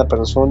sepultar a una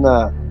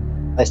persona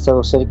ha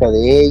estado cerca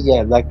de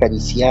ella, la ha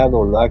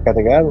acariciado, la ha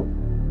cargado?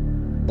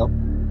 No.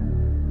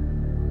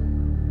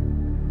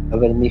 A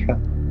ver, mija,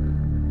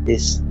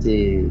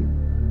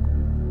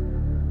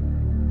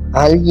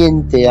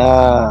 ¿alguien te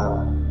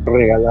ha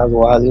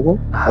regalado algo?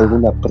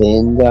 ¿Alguna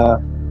prenda?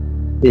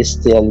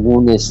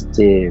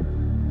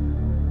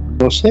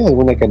 No sé,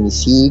 alguna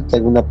camisita,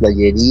 alguna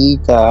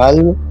playerita,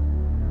 algo?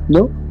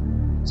 ¿No?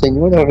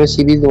 Señora, ¿ha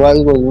recibido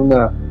algo de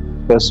una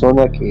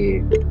persona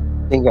que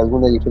tenga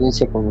alguna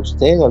diferencia con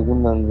usted?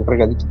 ¿Algún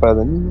regalito para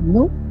la niña?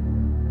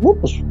 No,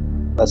 pues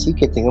así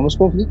que tengamos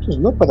conflictos,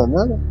 no, para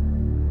nada.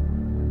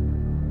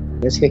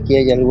 Es que aquí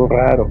hay algo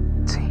raro.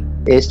 Sí.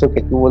 Esto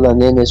que tuvo la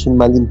nena es un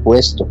mal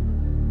impuesto.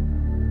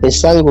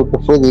 Es algo que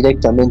fue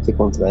directamente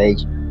contra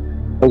ella.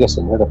 Oiga,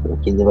 señora, pero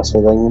 ¿quién le va a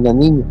hacer daño a una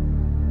niña?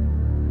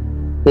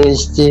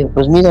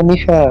 Pues mira,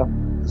 mija,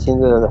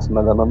 diciéndole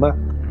a la mamá,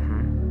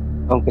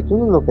 aunque tú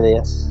no lo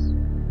creas,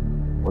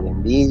 por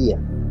envidia,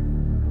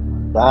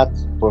 maldad,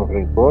 por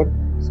rencor,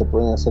 se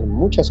pueden hacer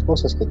muchas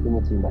cosas que tú no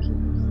te imaginas.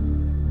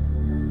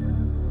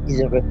 Y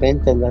de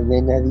repente la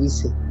nena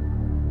dice: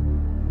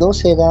 ¿no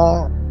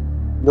será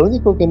lo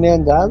único que me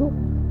han dado?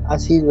 Ha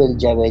sido el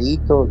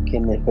llaverito que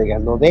me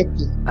regaló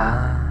Betty.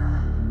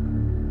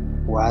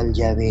 ¿Cuál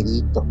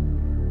llaverito?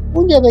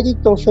 Un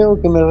llaverito feo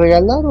que me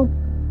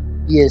regalaron.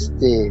 Y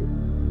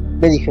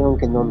me dijeron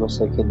que no lo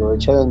sé, que lo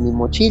echara en mi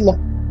mochila,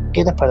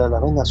 que era para la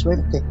buena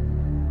suerte.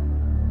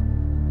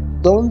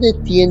 ¿Dónde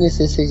tienes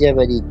ese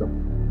llaverito?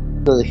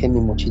 Lo dejé en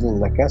mi mochila en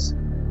la casa.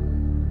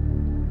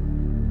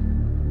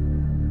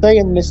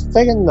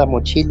 Traigan la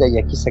mochila y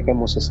aquí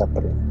sacamos esa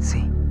prenda.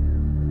 Sí.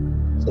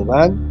 Se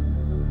van,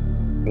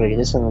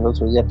 regresan al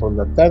otro día por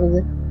la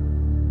tarde.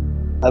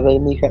 A ver,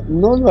 mija,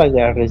 no lo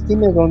agarres,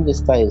 dime dónde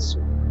está eso.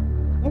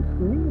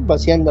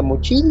 Vacían la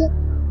mochila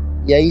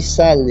y ahí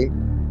sale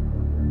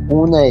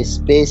una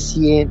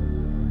especie,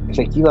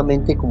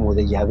 efectivamente, como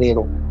de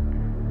llavero,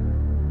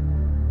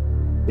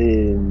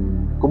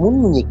 como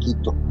un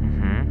muñequito,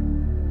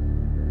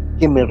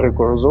 que me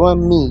recordó a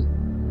mí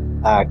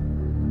a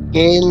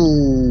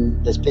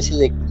la especie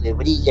de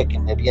culebrilla que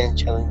me habían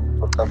echado en el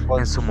portafolio.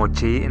 En su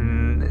mochila.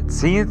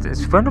 ¿Sí?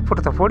 ¿Fue en el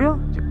portafolio?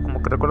 Yo como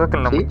recuerdo que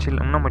en la ¿Sí?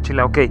 mochila, una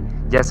mochila, ok,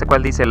 ya sé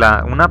cuál dice,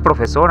 una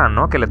profesora,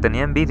 ¿no? Que le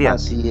tenía envidia.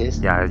 Así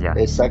es, Ya.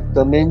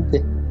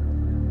 exactamente.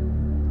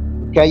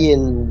 Cae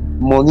el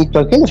monito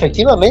aquel,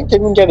 efectivamente,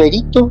 en un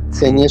llaverito,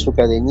 Sí. tenía su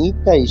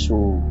cadenita y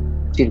su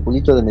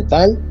circulito de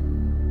metal.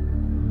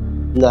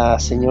 La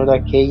señora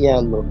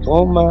aquella lo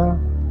toma,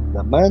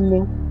 la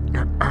mano.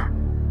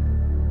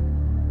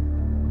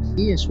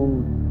 Sí,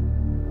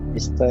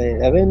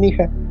 a ver,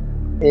 mija,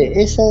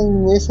 esa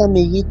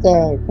amiguita,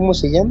 ¿cómo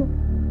se llama?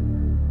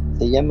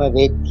 Se llama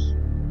Betty.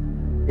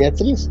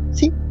 Beatriz,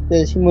 sí, le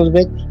decimos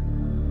Betty.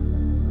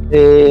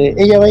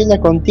 ¿Ella baila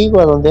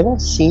contigo a donde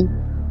vas? Sí.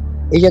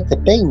 ¿Ella te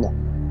peina?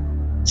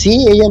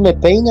 Sí, ella me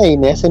peina y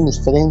me hace mis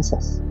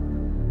trenzas.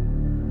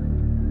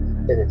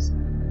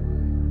 Interesante.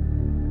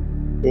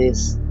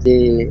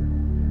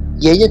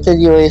 ¿Y ella te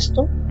dio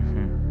esto?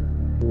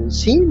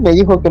 Sí, me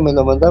dijo que me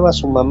lo mandaba a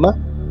su mamá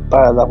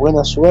para la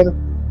buena suerte.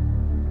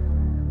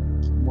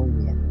 Muy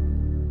bien.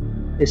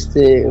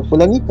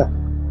 Fulanita,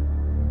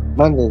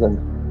 mándale,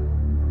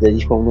 le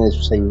dijo a uno de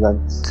sus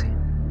ayudantes. Sí.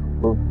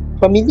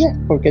 Familiar,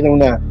 porque era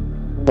una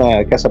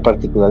casa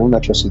particular,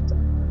 una chocita.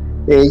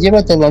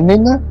 Llévate a la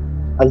nena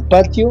al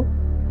patio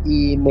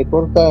y me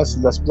cortas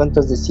las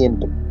plantas de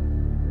siempre.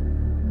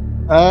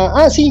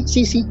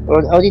 Sí,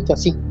 ahorita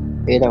sí.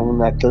 Era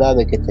una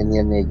clave que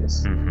tenían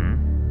ellas.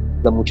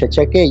 La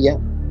muchacha aquella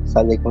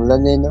sale con la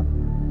nena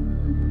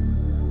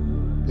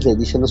y le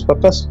dice a los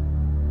papás: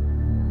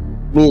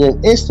 miren,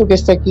 esto que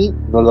está aquí,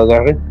 no lo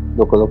agarren,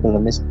 lo coloco en la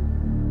mesa.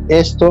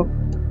 Esto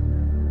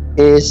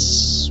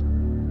es,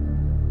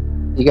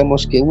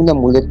 digamos que un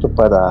amuleto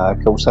para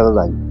causar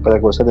daño, para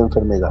causar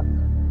enfermedad.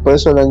 Por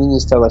eso la niña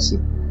estaba así.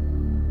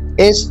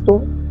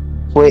 Esto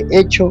fue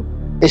hecho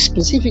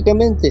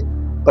específicamente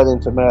para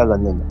enfermar a la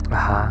nena.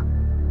 Ajá.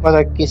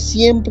 Para que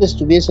siempre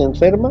estuviese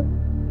enferma,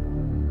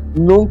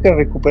 nunca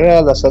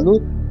recuperara la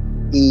salud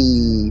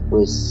y,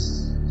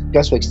 pues,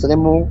 caso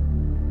extremo,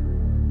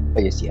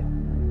 fallecía.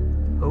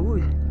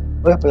 Uy.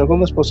 Oiga, pero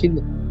 ¿cómo es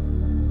posible?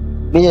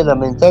 Mire,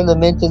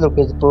 lamentablemente lo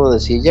que te puedo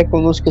decir, ya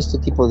conozco este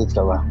tipo de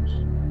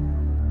trabajos.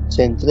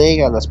 Se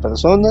entrega a las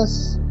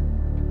personas,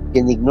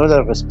 quien ignora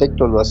al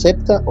respecto lo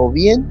acepta, o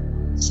bien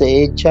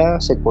se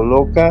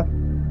coloca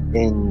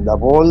en la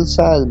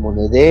bolsa, el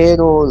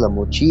monedero, la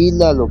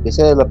mochila, lo que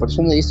sea de la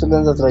persona, y esto le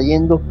anda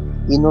trayendo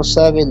y no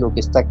sabe lo que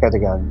está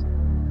cargando.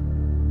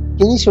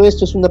 Quien hizo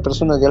esto es una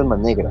persona de alma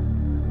negra,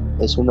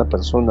 es una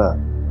persona,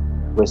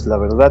 pues la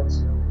verdad,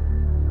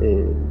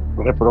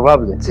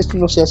 reprobable. Esto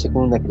no se hace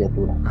con una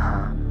criatura.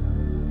 Ajá.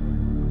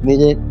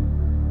 Mire,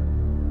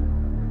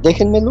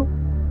 déjenmelo,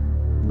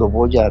 lo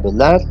voy a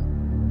velar,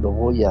 lo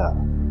voy a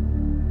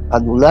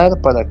anular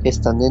para que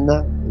esta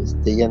nena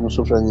ya no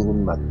sufra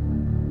ningún mal.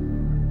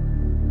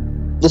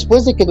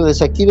 Después de que lo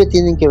desactive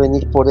tienen que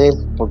venir por él,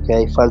 porque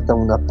ahí falta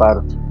una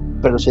parte,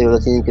 pero eso lo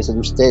tienen que hacer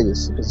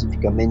ustedes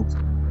específicamente,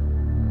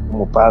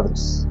 como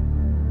padres.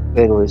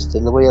 Pero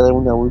le voy a dar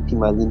una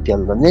última limpia a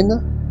la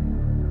nena,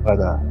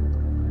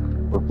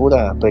 por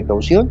pura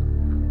precaución,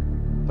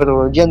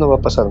 pero ya no va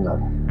a pasar nada.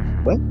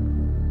 Bueno,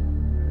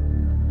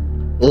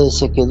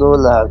 se quedó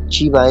la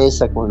chiva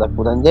esa con la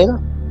curandera.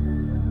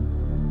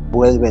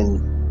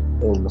 Vuelven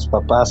los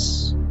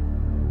papás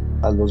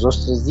a los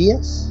 2-3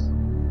 días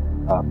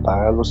a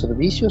pagar los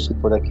servicios, y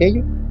por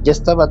aquello ya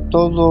estaba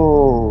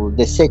todo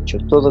deshecho,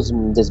 todo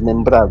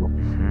desmembrado.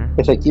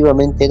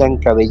 Efectivamente eran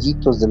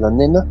cabellitos de la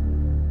nena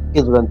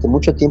que durante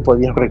mucho tiempo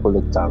habían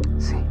recolectado.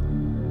 Sí.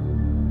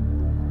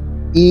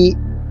 Y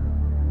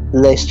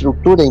la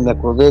estructura, y me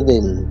acordé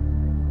de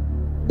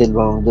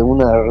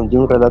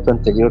un relato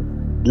anterior,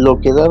 lo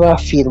que daba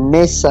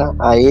firmeza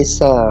a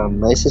esa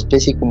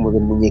especie como de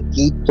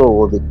muñequito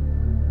o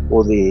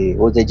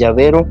de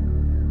llavero,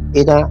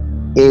 era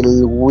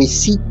el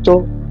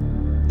huesito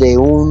de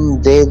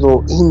un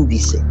dedo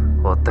índice.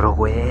 Otro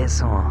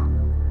hueso.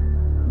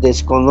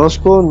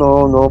 Desconozco,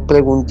 no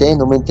pregunté,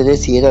 no me enteré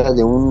si era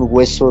de un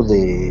hueso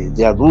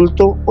de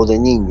adulto o de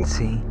niño.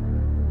 Sí.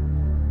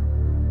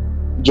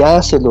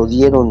 Ya se lo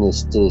dieron,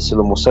 se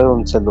lo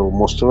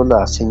mostró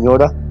la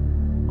señora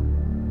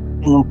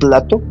en un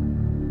plato,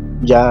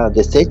 ya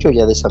deshecho,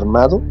 ya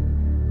desarmado,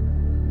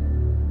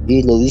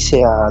 y le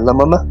dice a la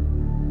mamá: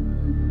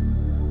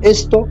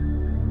 esto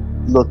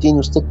lo tiene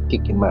usted que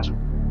quemar,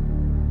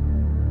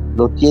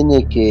 lo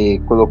tiene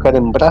que colocar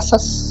en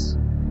brasas,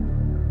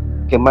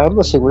 quemarlo,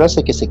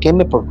 asegurarse que se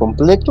queme por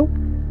completo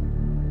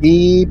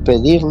y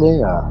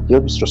pedirle a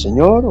Dios nuestro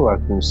Señor, o a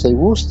quien usted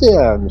guste,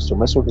 a nuestro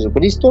Maestro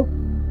Jesucristo,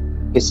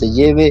 que se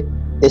lleve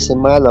ese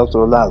mal a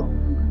otro lado.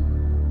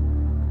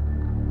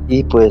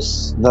 Y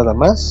pues nada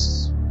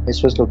más,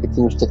 eso es lo que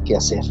tiene usted que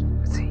hacer.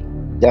 Sí.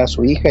 Ya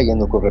su hija ya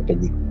no corre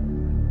peligro.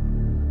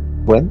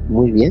 Bueno,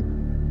 muy bien.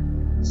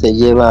 Se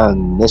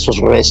llevan esos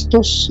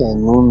restos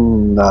en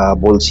una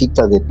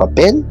bolsita de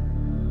papel.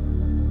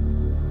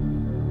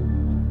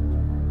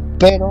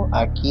 Pero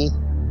aquí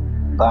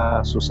va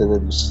a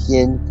suceder lo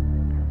siguiente.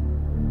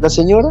 La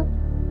señora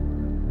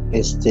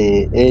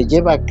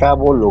lleva a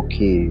cabo lo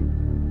que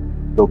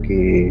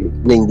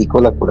le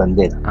indicó la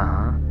curandera.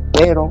 Ajá.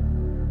 Pero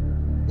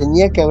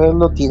Tenía que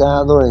haberlo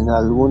tirado en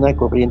alguna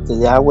corriente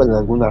de agua, en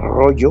algún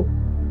arroyo,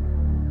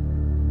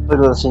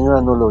 pero la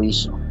señora no lo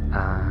hizo.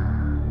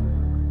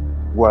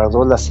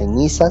 Guardó las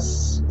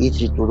cenizas y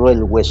trituró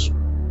el hueso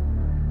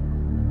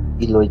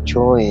y lo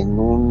echó en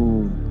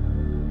un,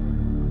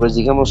 pues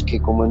digamos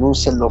que como en un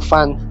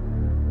celofán,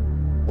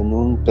 en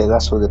un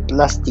pedazo de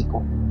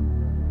plástico,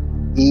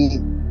 y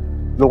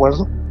lo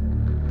guardó.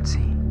 Sí.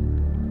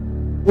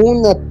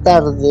 Una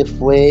tarde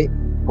fue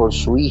por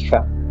su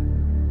hija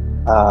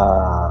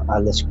a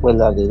la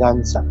escuela de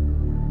danza.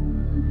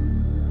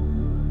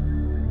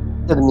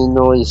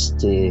 Terminó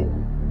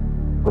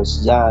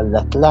pues ya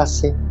la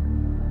clase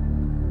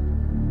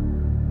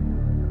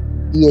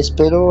y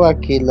esperó a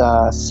que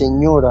la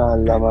señora,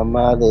 la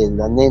mamá de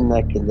la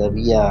nena que le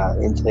había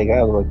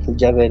entregado aquel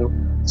llavero,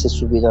 se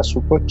subiera a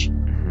su coche.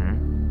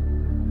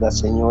 La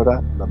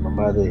señora, la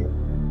mamá de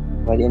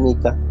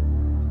Marianita,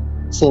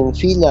 se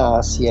enfila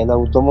hacia el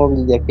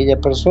automóvil de aquella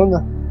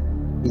persona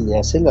y le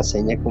hace la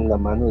seña con la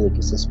mano de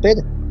que se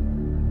espere.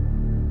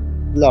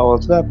 La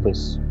otra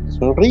pues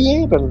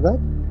sonríe, ¿verdad?,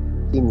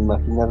 sin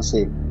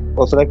imaginarse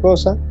otra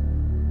cosa.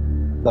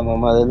 La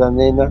mamá de la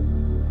nena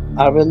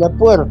abre la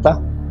puerta.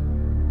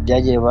 Ya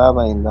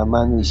llevaba en la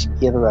mano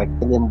izquierda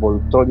aquel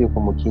envoltorio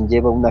como quien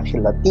lleva una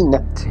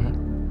gelatina. Sí.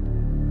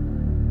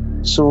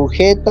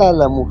 Sujeta a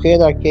la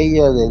mujer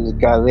aquella del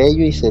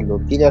cabello y se lo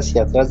tira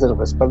hacia atrás del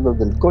respaldo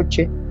del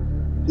coche,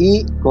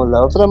 y con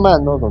la otra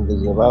mano, donde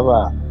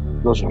llevaba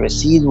los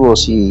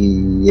residuos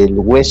y el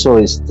hueso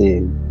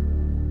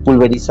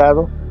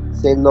pulverizado,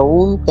 se lo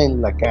unta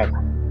en la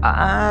cara.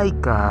 ¡Ay,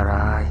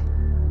 caray!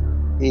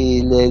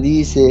 Y le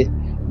dice: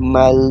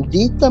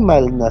 maldita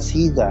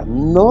malnacida,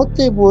 no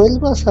te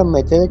vuelvas a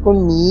meter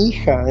con mi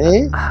hija,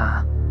 ¿eh?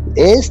 Ajá.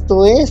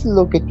 Esto es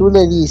lo que tú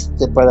le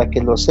diste, para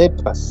que lo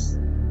sepas.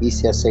 Y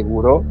se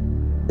aseguró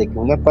de que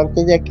una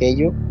parte de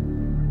aquello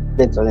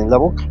le entrara en la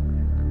boca.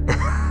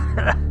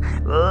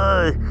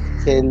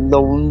 Se lo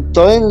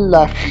untó en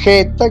la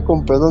jeta,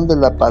 con perdón de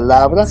la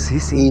palabra. Sí,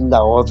 sí. Y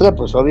la otra,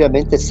 pues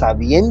obviamente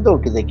sabiendo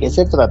de qué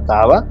se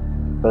trataba,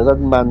 ¿verdad?,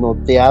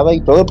 manoteaba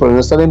y todo, pero no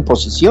estaba en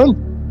posición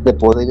de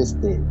poder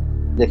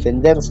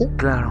defenderse.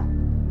 Claro.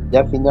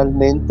 Ya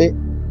finalmente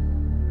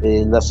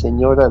la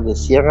señora le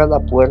cierra la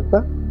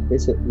puerta.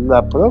 Dice: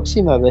 la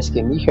próxima vez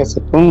que mi hija se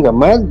ponga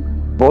mal,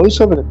 voy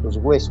sobre tus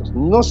huesos,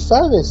 no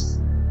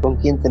sabes con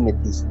quién te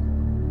metiste.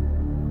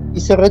 Y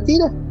se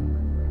retira,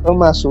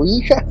 toma a su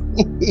hija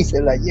y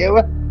se la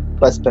lleva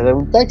para esperar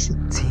un taxi.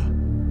 Sí.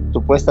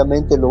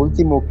 Supuestamente lo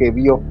último que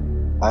vio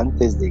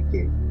antes de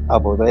que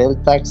abordara el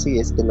taxi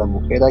es que la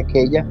mujer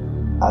aquella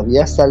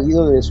había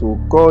salido de su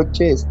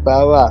coche,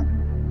 estaba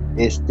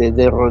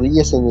de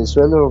rodillas en el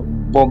suelo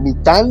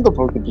vomitando,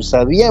 porque pues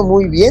sabía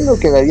muy bien lo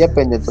que le había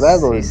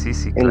penetrado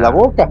en la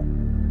boca.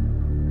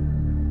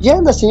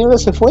 Ya la señora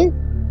se fue.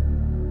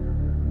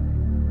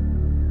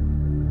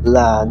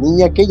 La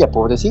niña aquella,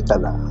 pobrecita,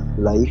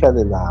 la hija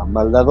de la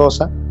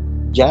maldadosa,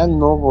 ya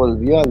no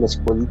volvió a la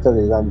escuelita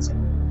de danza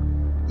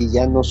y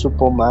ya no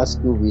supo más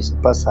que hubiese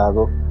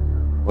pasado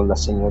con la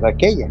señora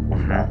aquella,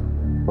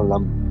 con la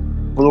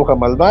bruja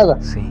malvada.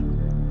 Sí.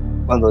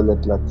 Cuando le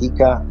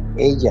platica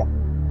ella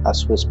a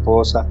su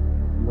esposa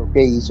lo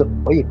que hizo: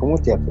 oye, ¿cómo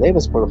te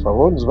atreves? Por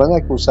favor, nos van a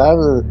acusar,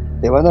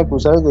 te van a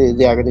acusar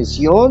de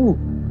agresión.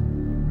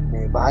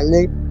 Me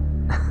vale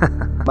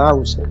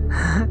Mauser.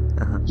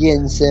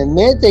 Quien se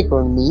mete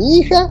con mi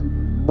hija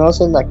no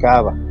se la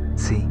acaba.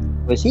 Sí.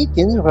 Pues sí,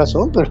 tienes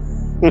razón,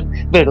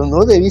 pero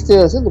no debiste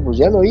de hacerlo. Pues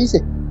ya lo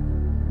hice,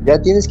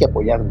 ya tienes que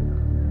apoyarme.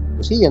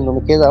 Pues sí, ya no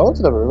me queda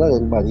otra, ¿verdad?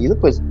 El marido,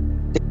 pues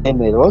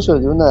temeroso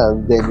de una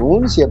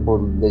denuncia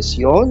por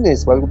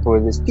lesiones o algo por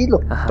el estilo.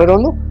 Ajá. Pero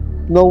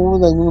no hubo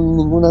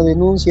ninguna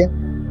denuncia.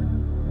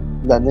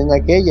 La nena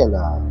aquella,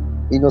 la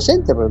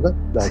inocente, ¿verdad?,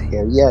 la que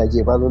había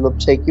llevado el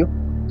obsequio,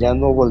 ya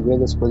no volvió a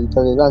la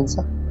escuelita de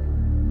danza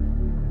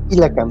y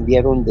la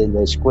cambiaron de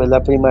la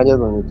escuela primaria,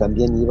 donde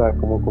también iba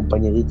como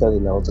compañerita de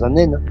la otra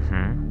nena.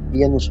 Y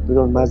ya no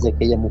supieron más de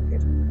aquella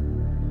mujer.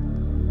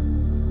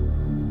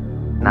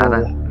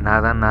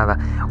 Nada.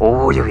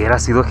 Uy, hubiera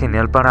sido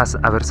genial para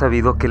haber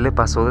sabido qué le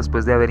pasó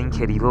después de haber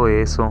ingerido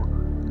eso.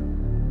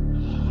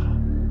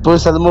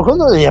 Pues a lo mejor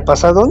no le había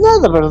pasado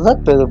nada, ¿verdad?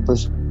 Pero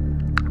pues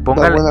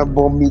póngale una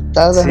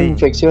vomitada, una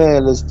infección en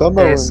el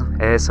estómago.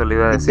 Eso le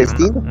iba a decir.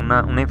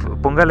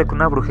 Póngale que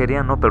una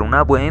brujería no, pero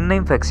una buena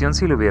infección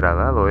sí le hubiera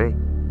dado,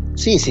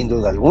 Sí, sin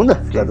duda alguna,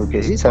 claro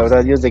que sí.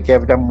 Sabrá Dios de qué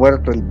habrá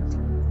muerto el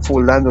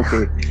fulano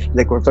que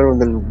le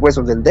cortaron el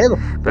hueso del dedo.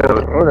 Pero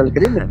horror al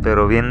crimen.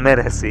 Pero bien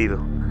merecido.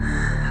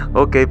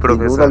 Ok,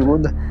 profesor. Sin duda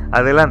alguna.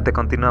 Adelante,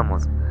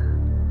 continuamos.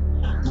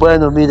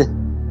 Bueno, mire,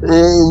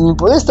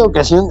 por esta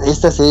ocasión,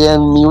 esta sería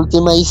mi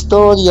última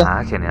historia.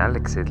 Ah, genial,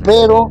 excelente.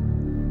 Pero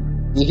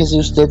fíjese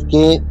usted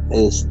que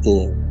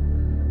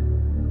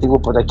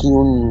tengo por aquí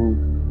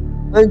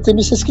entre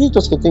mis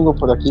escritos que tengo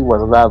por aquí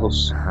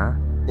guardados. Ajá.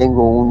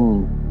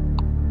 Tengo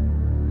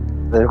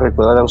de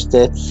recordar a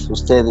ustedes,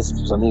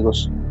 sus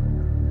amigos,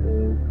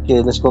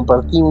 que les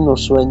compartí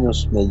unos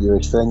sueños medio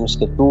extraños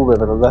que tuve,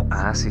 ¿verdad?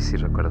 Ah, sí,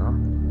 recuerdo.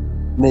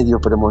 medio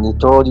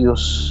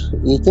premonitorios,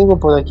 y tengo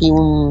por aquí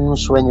un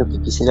sueño que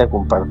quisiera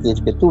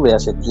compartir, que tuve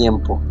hace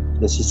tiempo,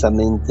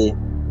 precisamente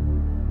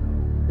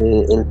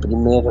el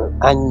primer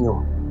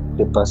año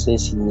que pasé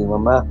sin mi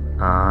mamá.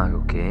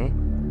 Ok.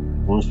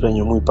 Un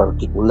sueño muy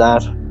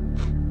particular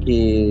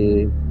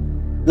que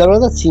la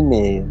verdad sí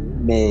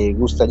me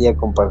gustaría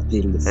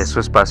compartirles. Es su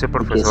espacio, Y que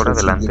es profesor, el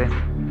adelante. siguiente.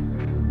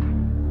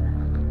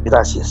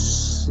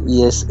 Gracias.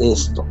 Y es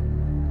esto.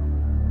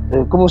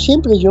 Como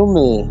siempre yo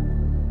me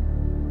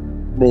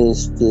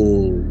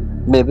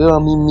veo a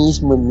mí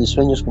mismo en mis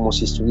sueños como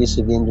si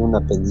estuviese viendo una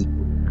película.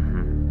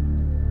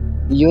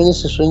 Y yo en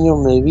ese sueño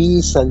me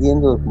vi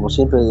saliendo, como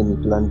siempre, de mi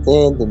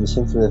plantel, de mi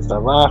centro de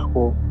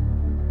trabajo,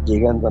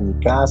 llegando a mi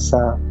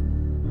casa,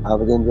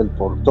 abriendo el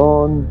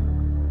portón,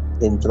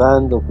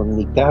 entrando con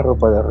mi carro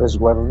para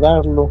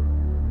resguardarlo.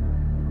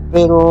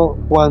 Pero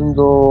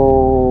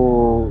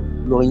cuando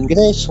lo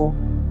ingreso,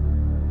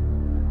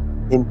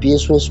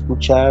 empiezo a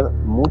escuchar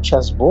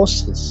muchas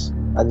voces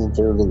al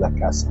interior de la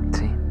casa.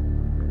 Sí.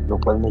 Lo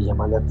cual me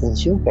llama la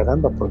atención,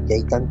 caramba, porque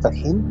hay tanta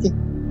gente.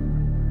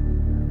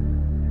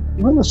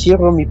 Y bueno,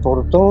 cierro mi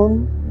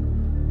portón,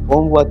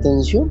 pongo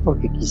atención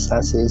porque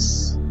quizás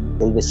es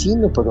el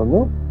vecino, pero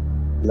no.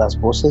 Las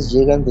voces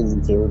llegan del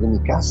interior de mi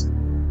casa.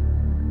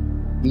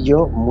 Y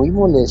yo, muy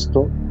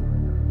molesto,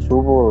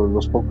 subo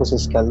los pocos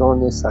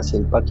escalones hacia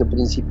el patio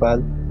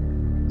principal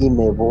y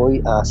me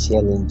voy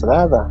hacia la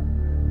entrada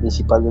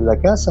principal de la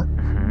casa,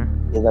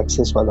 el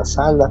acceso a la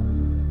sala,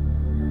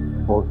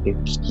 porque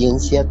pues, ¿quién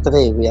se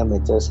atreve a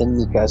meterse en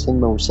mi casa en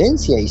mi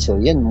ausencia? Y se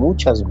oían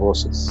muchas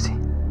voces. Sí.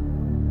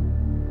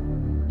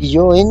 Y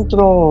yo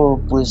entro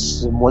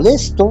pues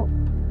molesto,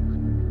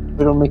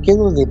 pero me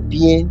quedo de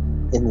pie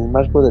en el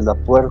marco de la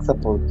puerta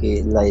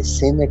porque la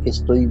escena que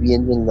estoy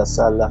viendo en la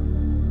sala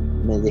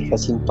me deja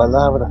sin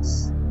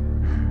palabras.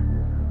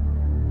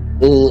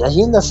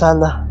 Allí en la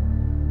sala,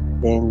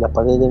 en la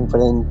pared de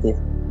enfrente,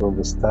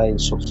 donde está el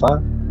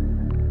sofá,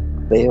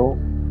 veo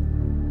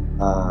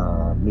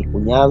a mi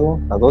cuñado,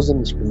 a dos de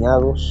mis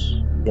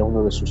cuñados y a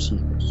uno de sus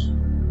hijos,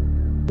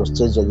 los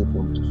tres ya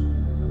difuntos.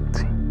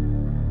 Sí.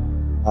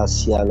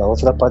 Hacia la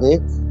otra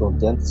pared,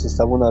 donde antes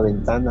estaba una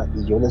ventana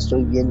y yo la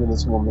estoy viendo en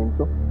ese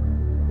momento,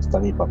 está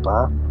mi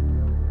papá,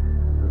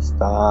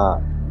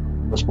 está,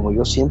 pues como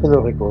yo siempre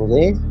lo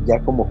recordé,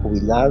 ya como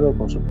jubilado,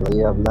 con su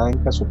playera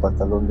blanca, su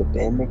pantalón de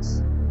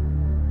Pemex,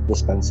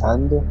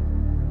 descansando,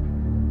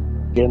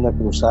 pierna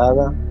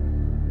cruzada,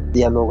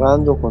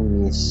 dialogando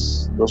con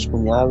mis dos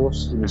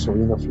cuñados y mi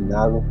sobrino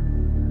finado.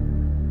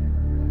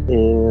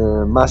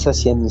 Más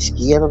hacia mi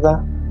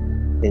izquierda,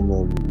 en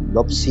el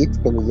love seat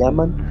que le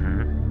llaman,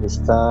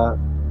 está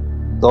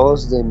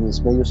dos de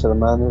mis medios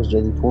hermanos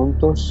ya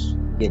difuntos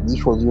y el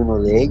hijo de uno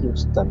de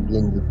ellos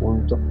también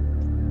difunto.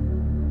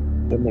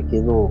 Yo me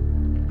quedo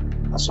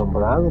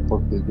asombrado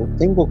porque yo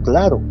tengo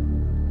claro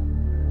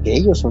que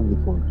ellos son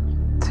difuntos.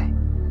 Sí.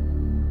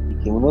 Y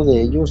que uno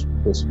de ellos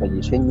pues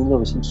falleció en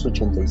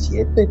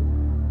 1987,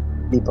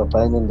 mi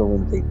papá en el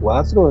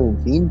 94, en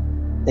fin,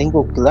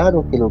 tengo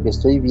claro que lo que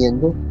estoy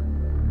viendo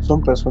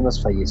son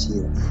personas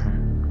fallecidas.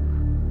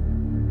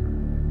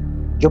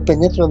 Yo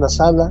penetro en la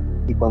sala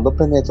y cuando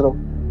penetro,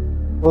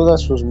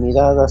 todas sus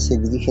miradas se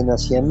dirigen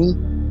hacia mí,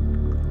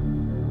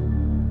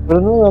 pero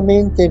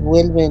nuevamente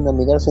vuelven a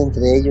mirarse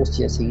entre ellos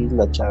y a seguir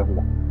la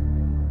charla.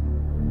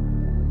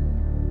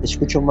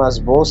 Escucho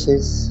más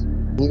voces,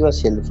 miro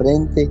hacia el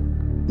frente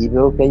y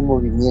veo que hay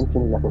movimiento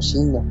en la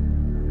cocina.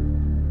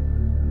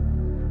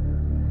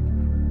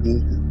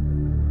 Y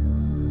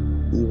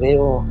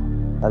veo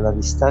a la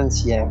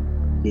distancia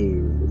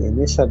que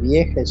en esa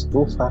vieja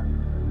estufa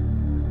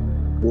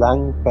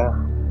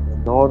blanca,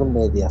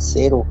 enorme, de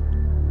acero,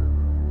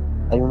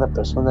 hay una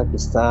persona que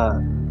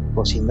está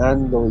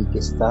cocinando y que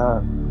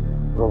está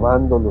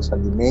probando los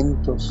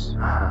alimentos.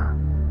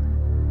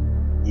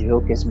 Y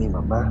veo que es mi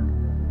mamá,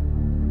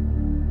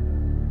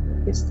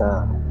 que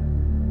está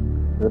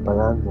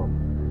preparando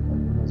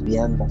unas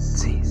viandas.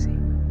 Sí, sí.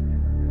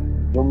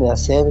 Yo me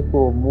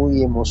acerco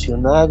muy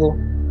emocionado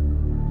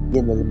y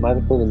en el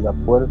marco de la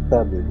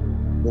puerta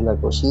de la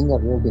cocina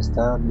veo que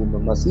está mi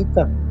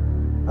mamacita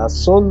a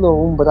solo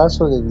un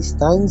brazo de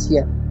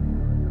distancia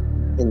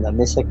en la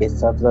mesa que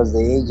está atrás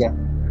de ella,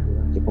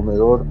 en el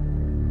comedor.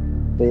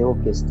 Veo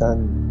que están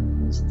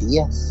mis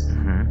tías,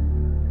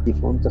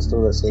 difuntas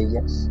todas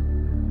ellas.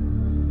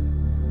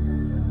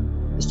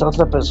 Está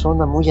otra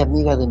persona muy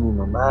amiga de mi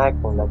mamá,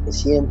 con la que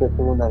siempre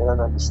tuve una gran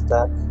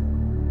amistad,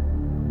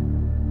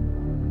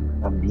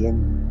 también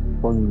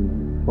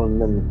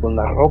con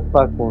la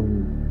ropa,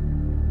 con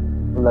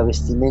la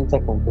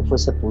vestimenta con que fue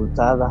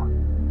sepultada.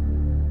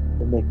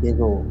 Yo me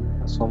quedo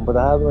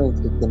asombrado,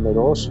 entre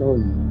temeroso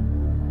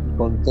y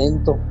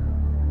contento.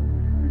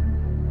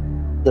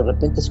 De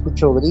repente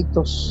escucho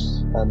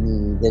gritos a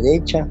mi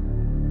derecha,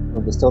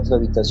 donde está otra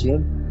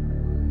habitación,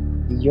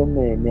 y yo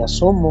me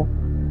asomo,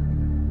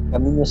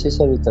 camino hacia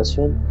esa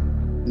habitación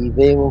y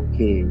veo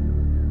que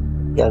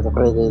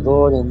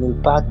alrededor en el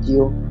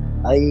patio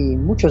hay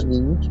muchos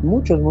niños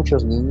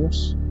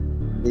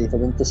de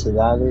diferentes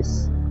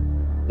edades,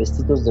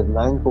 vestidos de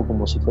blanco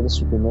como si fuera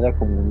su primera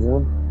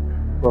comunión,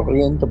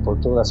 corriendo por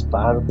todas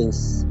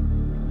partes,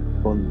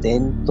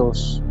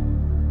 contentos,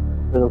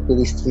 pero que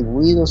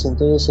distribuidos en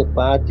todo ese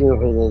patio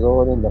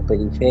alrededor, en la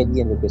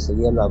periferia, en lo que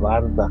sería la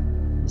barda,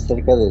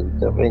 cerca del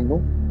terreno,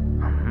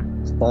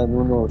 están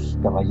unos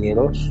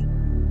caballeros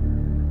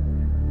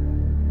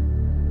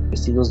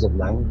vestidos de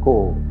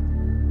blanco,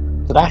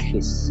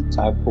 trajes,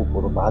 saco,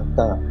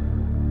 corbata,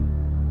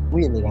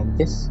 muy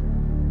elegantes,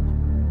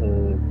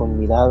 con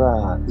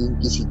mirada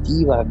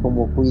inquisitiva,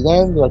 como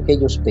cuidando a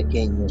aquellos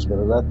pequeños,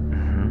 ¿verdad?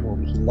 Como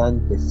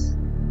vigilantes.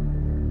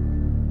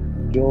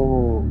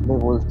 Yo me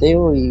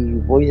volteo y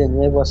voy de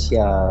nuevo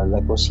hacia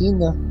la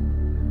cocina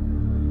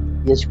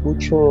y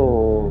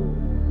escucho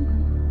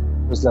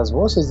pues las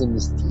voces de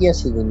mis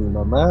tías y de mi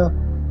mamá.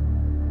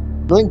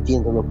 No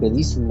entiendo lo que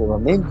dicen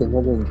nuevamente,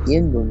 no lo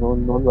entiendo,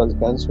 no lo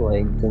alcanzo a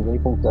entender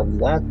con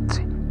claridad.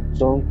 Sí.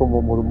 Son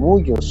como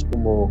murmullos,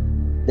 como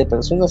de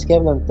personas que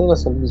hablan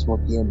todas al mismo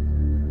tiempo.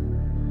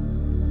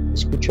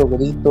 Escucho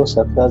gritos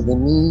atrás de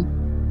mí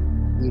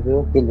y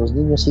veo que los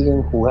niños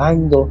siguen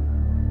jugando.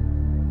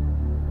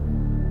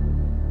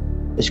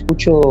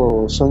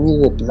 Escucho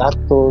sonido de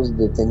platos,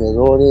 de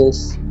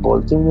tenedores.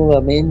 Volteo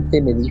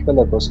nuevamente, me dirijo a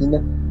la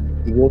cocina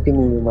y veo que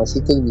mi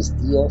mamacita y mis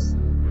tías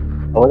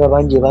ahora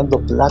van llevando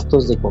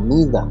platos de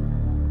comida,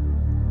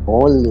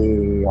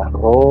 mole,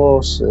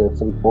 arroz,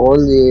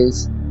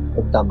 frijoles,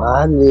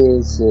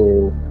 tamales,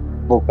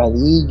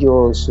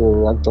 bocadillos,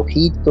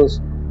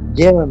 antojitos.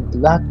 Llevan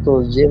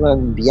platos,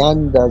 llevan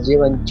viandas,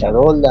 llevan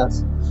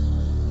charolas,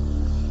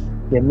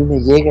 y a mí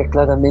me llega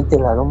claramente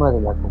el aroma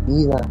de la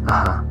comida.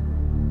 Ajá.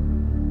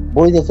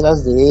 Voy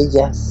detrás de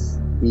ellas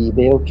y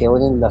veo que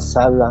ahora en la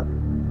sala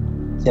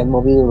se han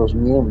movido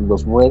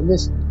los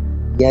muebles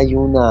y hay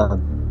una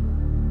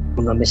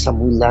mesa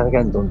muy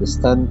larga en donde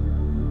están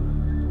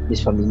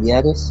mis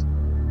familiares,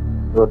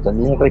 pero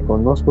también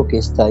reconozco que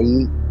está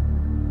ahí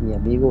mi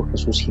amigo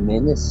Jesús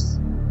Jiménez,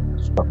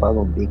 su papá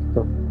don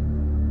Víctor,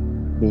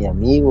 mi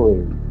amigo,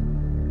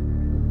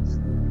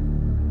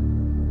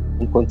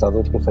 un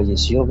contador que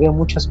falleció. Veo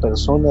muchas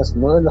personas,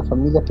 no de la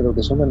familia, pero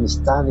que son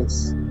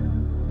amistades,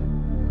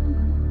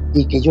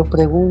 y que yo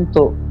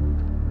pregunto,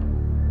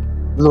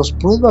 ¿los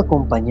puedo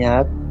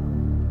acompañar?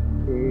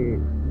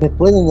 ¿Me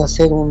pueden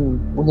hacer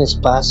un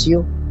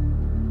espacio?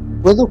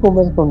 ¿Puedo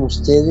comer con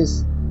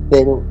ustedes?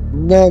 Pero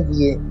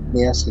nadie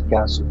me hace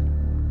caso,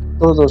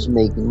 todos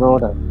me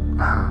ignoran.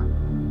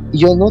 Y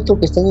yo noto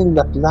que están en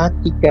la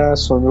plática,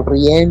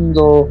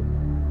 sonriendo,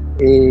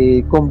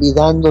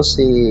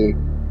 convidándose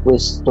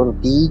pues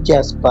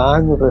tortillas,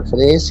 pan,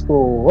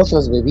 refresco,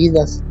 otras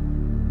bebidas.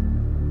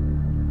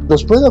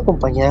 ¿Los puedo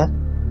acompañar?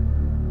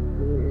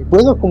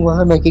 ¿Puedo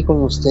acomodarme aquí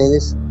con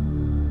ustedes?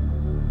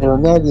 Pero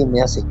nadie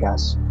me hace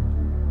caso.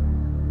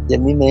 Y a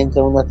mí me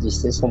entra una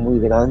tristeza muy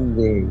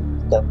grande,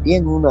 y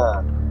también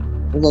una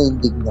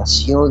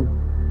indignación.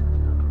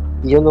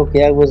 Y yo lo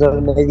que hago es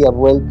dar media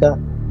vuelta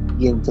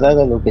y entrar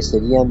a lo que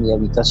sería mi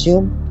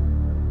habitación,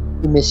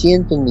 y me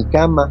siento en mi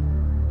cama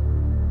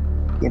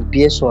y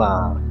empiezo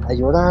a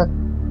llorar.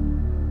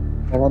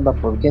 Caramba,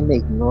 ¿por qué me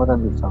ignora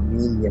mi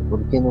familia?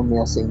 ¿Por qué no me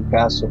hacen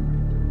caso?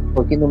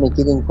 ¿Por qué no me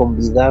quieren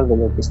convidar de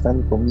lo que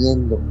están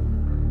comiendo?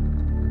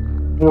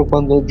 Pero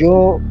cuando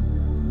yo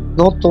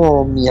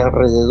noto mi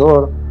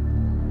alrededor,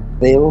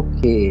 veo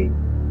que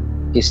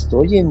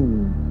estoy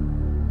en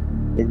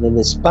el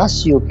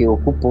espacio que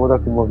ocupo ahora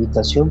como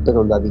habitación,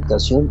 pero la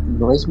habitación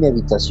no es mi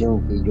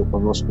habitación que yo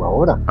conozco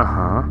ahora.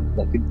 Ajá.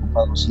 La que he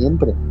ocupado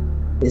siempre.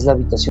 Es la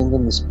habitación de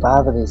mis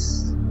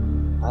padres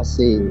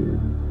hace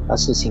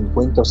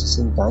 50 o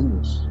 60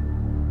 años.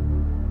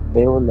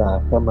 Veo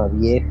la cama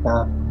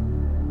vieja,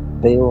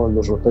 veo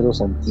los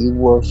roperos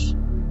antiguos,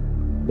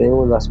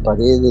 veo las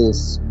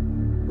paredes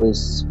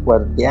pues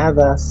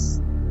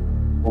cuarteadas,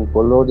 con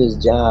colores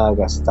ya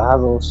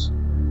gastados.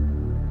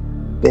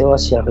 Veo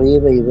hacia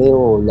arriba y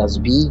veo las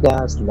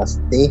vigas,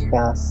 las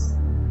tejas,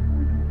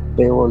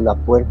 veo la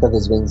puerta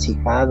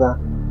desvencijada,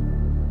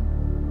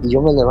 y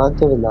yo me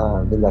levanto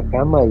de la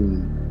cama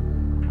y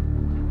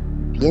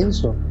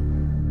pienso,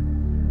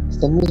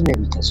 ¿esta no es mi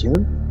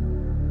habitación?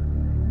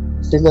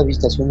 Esta es la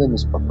habitación de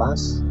mis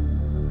papás.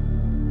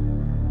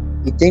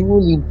 Y tengo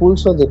el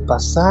impulso de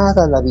pasar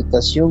a la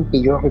habitación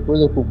que yo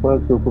recuerdo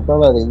que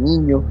ocupaba de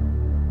niño,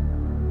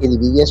 que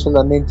dividía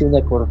solamente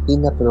una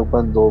cortina, pero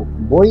cuando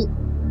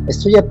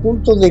estoy a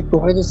punto de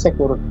correr esa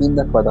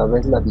cortina para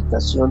ver la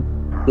habitación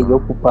que yo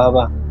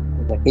ocupaba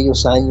en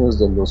aquellos años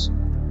de los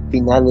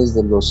finales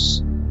de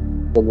los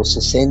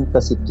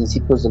 60s y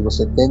principios de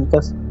los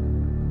 70s,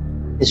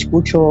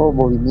 escucho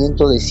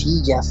movimiento de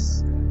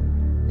sillas,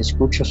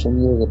 escucho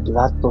sonido de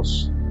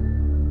platos.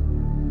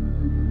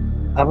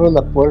 Abro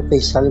la puerta y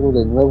salgo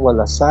de nuevo a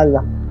la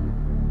sala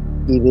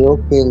y veo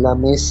que la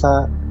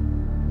mesa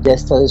ya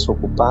está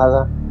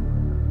desocupada,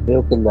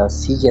 veo que las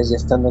sillas ya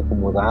están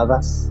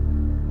acomodadas,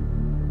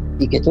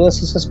 y que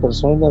todas esas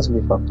personas,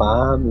 mi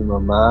papá, mi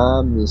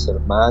mamá, mis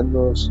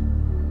hermanos,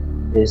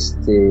 mis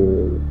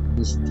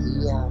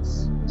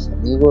tías, mis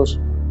amigos,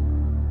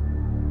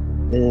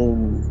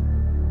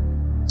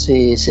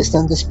 se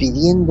están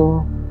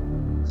despidiendo,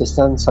 se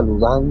están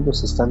saludando,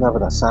 se están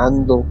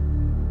abrazando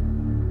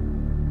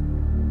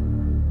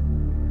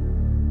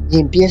y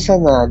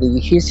empiezan a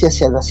dirigirse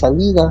hacia la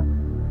salida.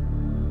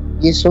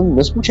 Y eso no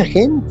es mucha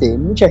gente,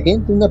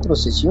 una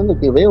procesión lo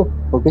que veo,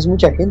 porque es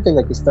mucha gente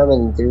la que estaba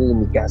en el interior de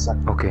mi casa.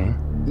 Okay.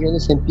 Y yo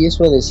les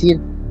empiezo a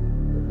decir,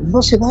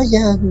 no se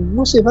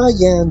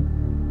vayan,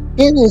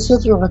 quédense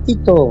otro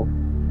ratito,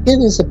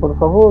 quédense por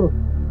favor,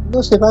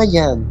 no se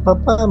vayan,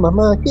 papá,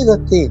 mamá,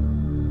 quédate,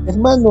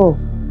 hermano,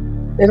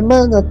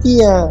 hermana,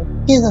 tía,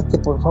 quédate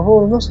por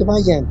favor, no se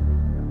vayan.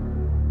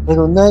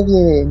 Pero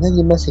nadie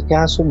me hace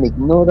caso, me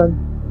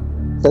ignoran,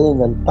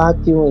 salen al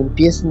patio,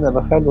 empiezan a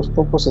bajar los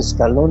pocos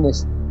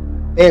escalones,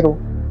 pero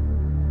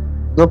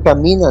no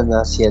caminan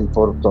hacia el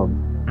portón,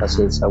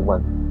 hacia el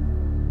zaguán.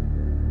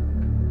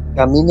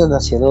 Caminan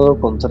hacia el lado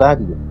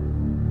contrario,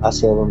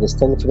 hacia donde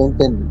está el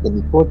frente de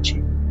mi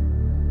coche.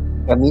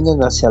 Caminan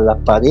hacia la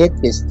pared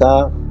que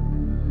está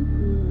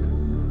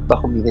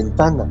bajo mi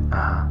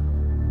ventana.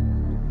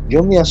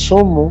 Yo me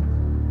asomo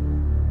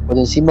por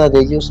encima de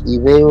ellos y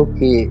veo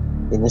que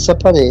en esa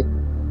pared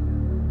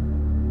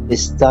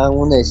está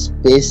una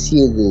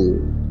especie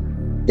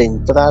de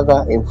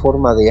entrada en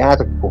forma de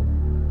arco.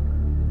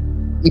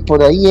 Y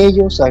por ahí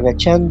ellos,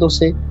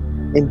 agachándose,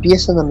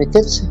 empiezan a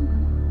meterse,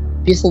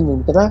 empiezan a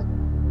entrar.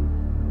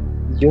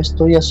 Yo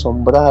estoy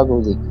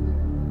asombrado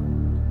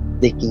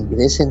de que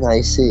ingresen a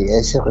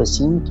ese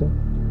recinto.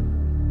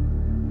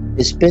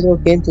 Espero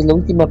que entre la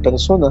última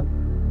persona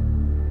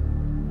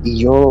y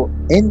yo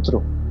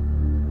entro.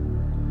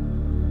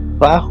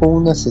 Bajo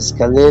unas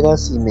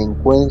escaleras y me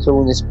encuentro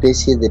una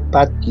especie de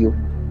patio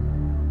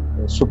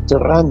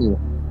subterráneo,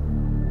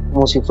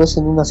 como si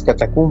fuesen unas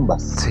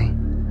catacumbas. Sí.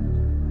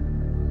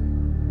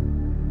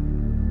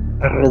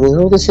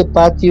 Alrededor de ese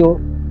patio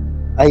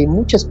hay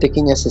muchas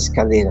pequeñas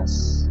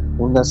escaleras,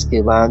 unas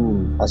que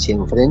van hacia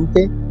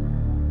enfrente,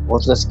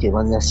 otras que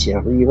van hacia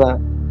arriba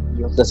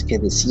y otras que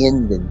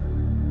descienden,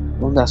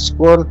 unas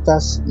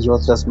cortas y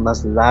otras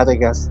más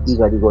largas y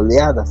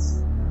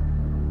garigoleadas,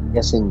 que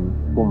hacen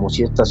como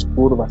ciertas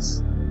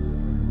curvas.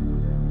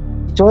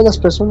 Y todas las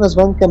personas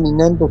van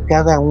caminando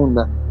cada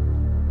una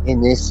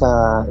en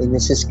esa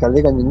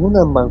escalera,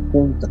 ninguna van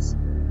juntas.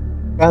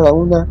 Cada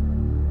una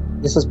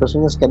de esas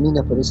personas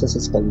camina por esas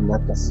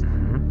escalinatas.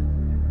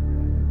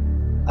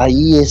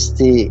 Ahí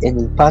en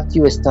el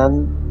patio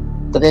están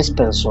 3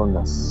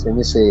 personas. En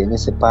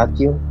ese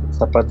patio, en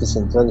esta parte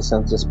central,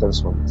 están 3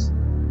 personas.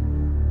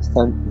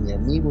 Están mi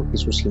amigo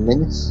Jesús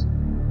Jiménez,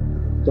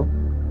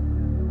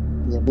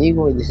 mi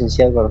amigo el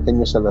licenciado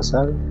Artemio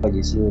Salazar,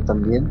 fallecido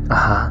también.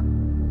 Ajá.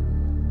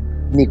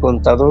 Mi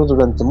contador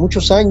durante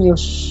muchos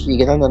años y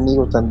gran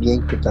amigo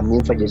también, que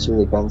también falleció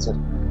de cáncer,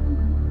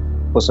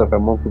 José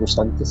Ramón Cruz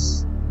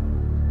Antes.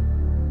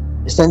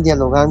 Están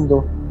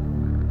dialogando,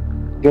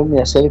 yo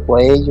me acerco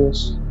a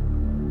ellos,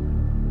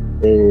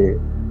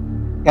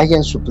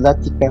 callan su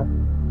plática,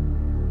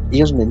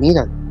 ellos me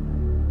miran,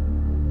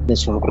 me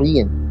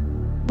sonríen,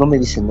 no me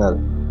dicen nada.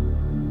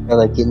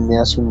 Cada quien me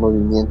hace un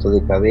movimiento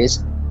de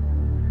cabeza,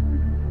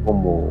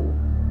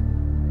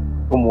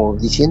 como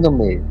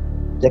diciéndome,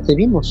 ya te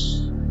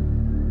vimos.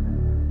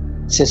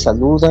 Se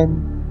saludan,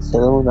 se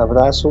dan un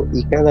abrazo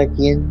y cada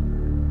quien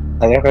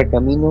agarra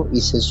camino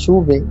y se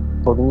sube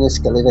por una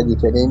escalera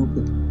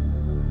diferente.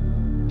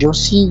 Yo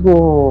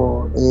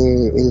sigo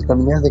el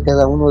caminar de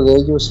cada uno de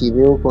ellos y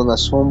veo con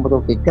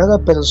asombro que cada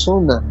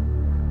persona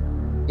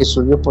que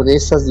subió por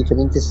esas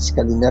diferentes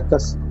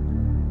escalinatas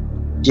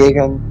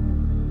llegan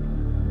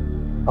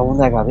a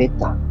una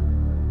gaveta,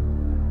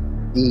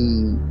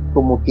 y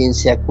como quien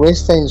se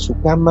acuesta en su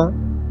cama,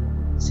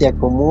 se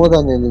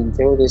acomoda en el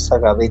interior de esa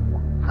gaveta.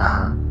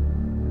 Ajá.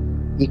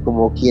 Y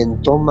como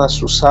quien toma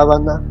su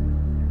sábana,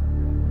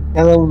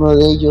 cada uno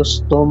de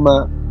ellos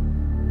toma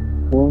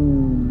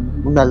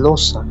una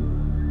losa,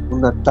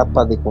 una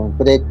tapa de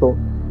concreto,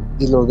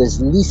 y lo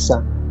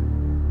desliza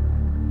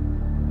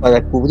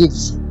para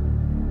cubrirse.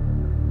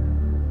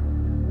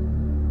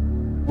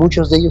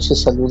 Muchos de ellos se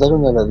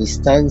saludaron a la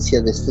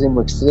distancia, de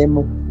extremo a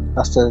extremo,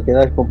 hasta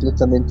quedar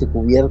completamente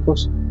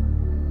cubiertos,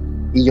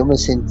 y yo me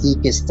sentí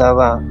que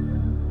estaba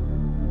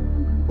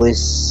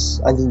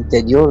pues al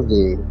interior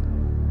de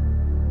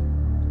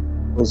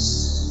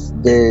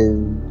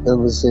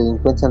donde se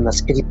encuentran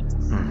las criptas.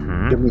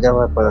 Yo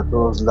miraba para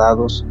todos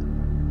lados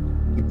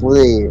y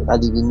pude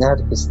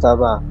adivinar que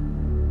estaba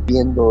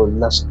viendo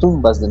las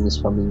tumbas de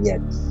mis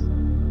familiares.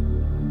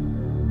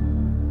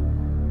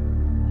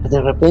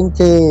 De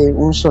repente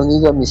un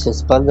sonido a mis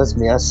espaldas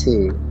me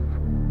hace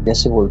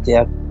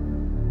voltear,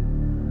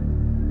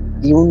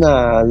 y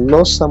una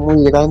losa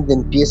muy grande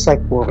empieza a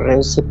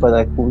correrse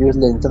para cubrir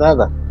la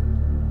entrada.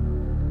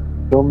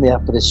 Yo me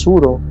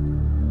apresuro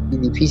y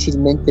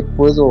difícilmente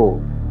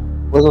puedo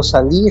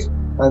salir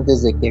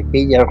antes de que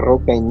aquella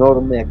roca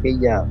enorme,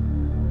 aquella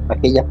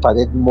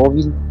pared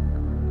móvil,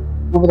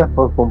 cubra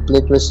por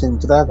completo esa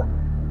entrada.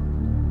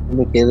 Yo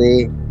me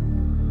quedé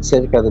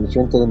cerca del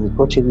frente de mi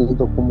coche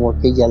viendo cómo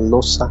aquella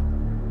losa,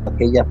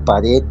 aquella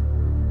pared,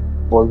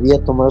 volvía a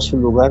tomar su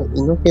lugar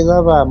y no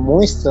quedaba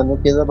muestra,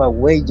 no quedaba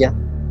huella,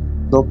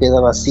 no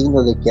quedaba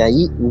signo de que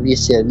ahí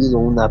hubiese habido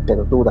una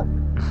apertura.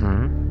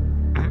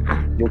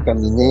 Yo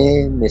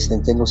caminé, me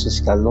senté en los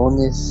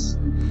escalones,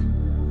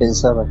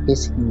 pensaba, ¿qué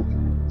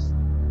significa esto?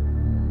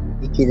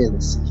 ¿Qué quiere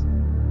decir?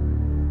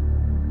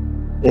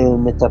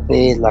 Me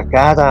tapé la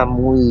cara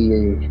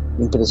muy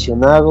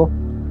impresionado.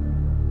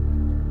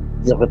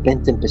 De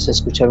repente empecé a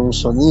escuchar un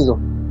sonido,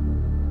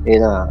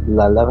 era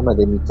la alarma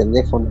de mi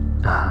teléfono.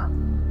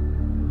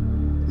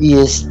 Y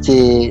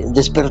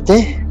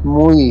desperté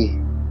muy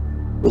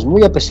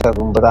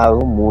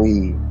apesadumbrado,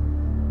 muy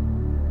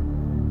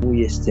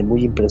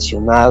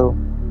impresionado.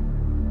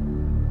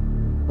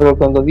 Pero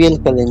cuando vi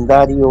el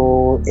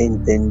calendario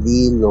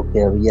entendí lo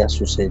que había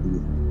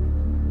sucedido.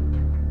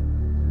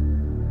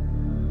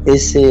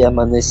 Ese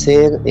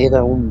amanecer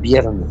era un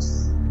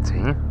viernes. ¿Sí?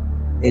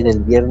 Era el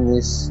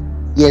viernes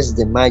 10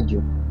 de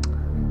mayo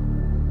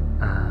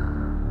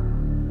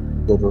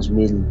de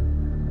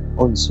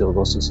 2011 o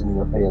 12, si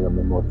no me falla la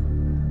memoria.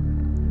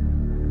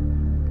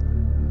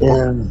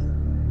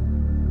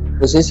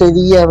 Pues ese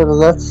día,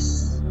 ¿verdad?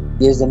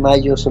 10 de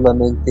mayo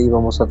solamente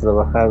íbamos a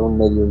trabajar un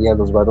mediodía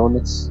los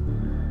varones.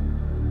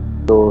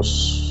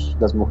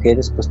 Las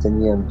mujeres pues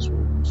tenían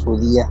su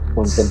día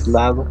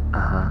contemplado.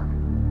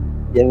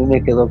 Y a mí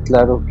me quedó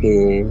claro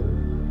que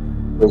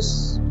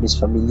pues mis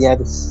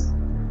familiares,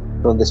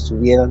 donde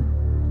estuvieran,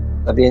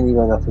 habían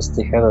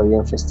festejado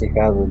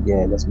el Día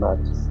de las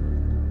Madres.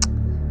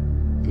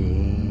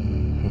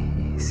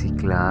 Sí,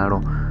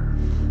 claro.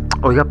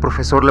 Oiga,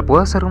 profesor, ¿le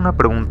puedo hacer una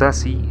pregunta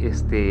así?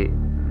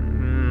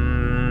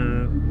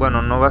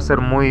 Bueno, no va a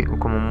ser muy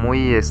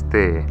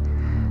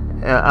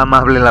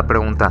amable la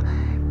pregunta.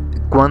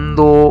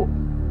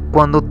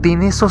 Cuando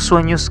tiene esos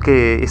sueños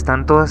que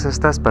están todas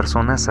estas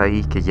personas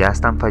ahí que ya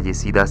están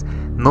fallecidas,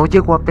 ¿no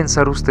llegó a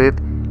pensar usted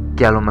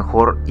que a lo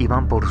mejor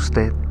iban por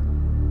usted?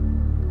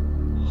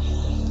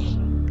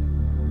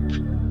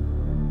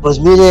 Pues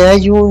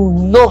mire,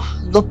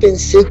 no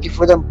pensé que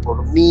fueran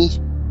por mí,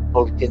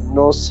 porque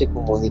no se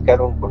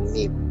comunicaron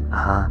conmigo.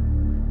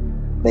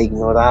 Me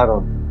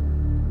ignoraron,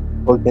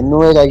 porque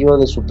no era yo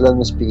de su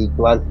plano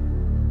espiritual.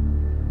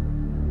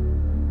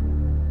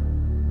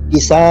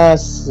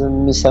 Quizás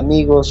mis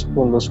amigos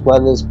con los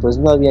cuales pues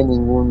no había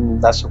ningún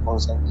lazo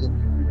consanguíneo,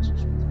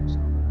 esos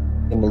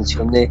que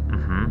mencioné,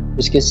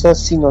 pues quizás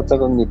sí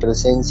notaron mi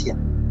presencia,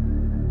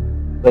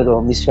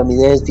 pero mis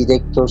familiares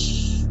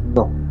directos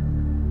no.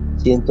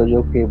 Siento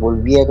yo que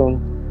volvieron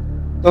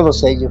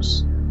todos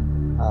ellos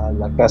a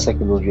la casa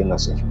que los vio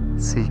nacer.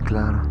 Sí,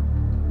 claro.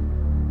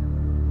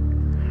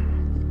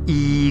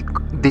 Y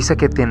dice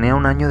que tenía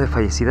 1 año de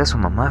fallecida su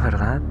mamá,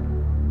 ¿verdad?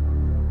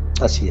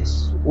 Así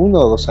es, 1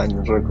 o 2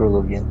 años,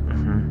 recuerdo bien,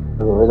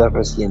 pero era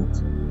reciente.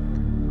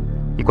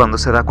 Y cuando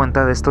se da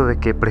cuenta de esto, de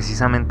que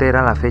precisamente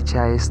era la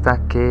fecha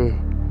esta, ¿qué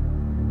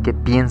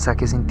piensa,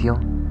 qué sintió?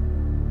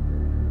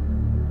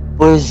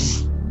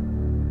 Pues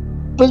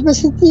me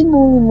sentí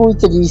muy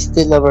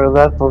triste, la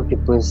verdad, porque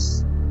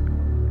pues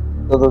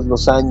todos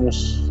los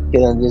años que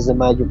eran 10 de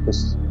mayo,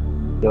 pues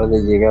yo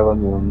le llegaba a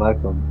mi mamá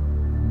con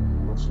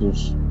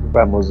sus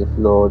ramos de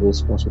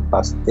flores, con su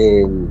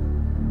pastel.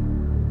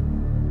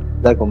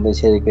 La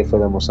convencía de que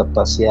fuéramos a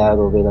pasear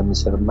o ver a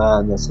mis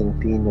hermanas, en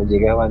fin, o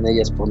llegaban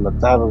ellas por la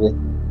tarde.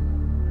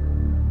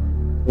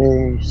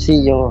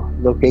 Sí, yo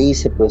lo que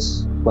hice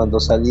pues cuando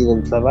salí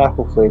del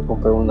trabajo fue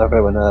comprar una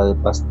rebanada de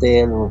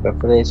pastel, un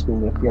refresco y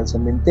me fui al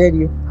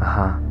cementerio.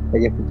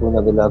 Allá compré una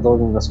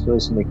veladora, unas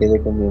flores y me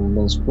quedé con mi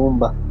mamá en su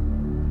tumba.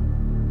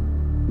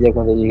 Ya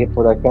cuando llegué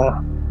por acá,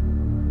 a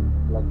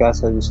la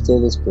casa de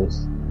ustedes,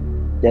 pues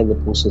ya le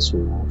puse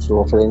su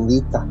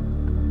ofrendita.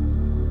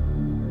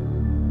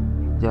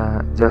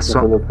 Ya eso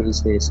fue lo que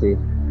hice ese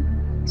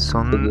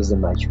 10 de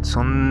mayo.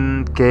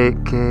 Son de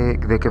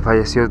que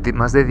falleció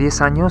más de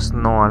 10 años,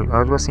 no,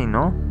 algo así,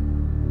 ¿no?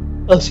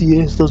 Así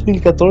es,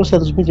 2014 a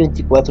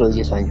 2024,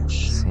 10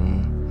 años. Sí.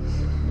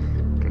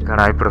 Qué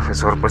caray,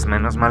 profesor, pues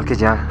menos mal que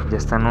ya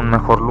está en un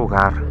mejor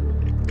lugar.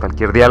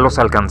 Cualquier día los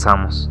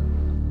alcanzamos.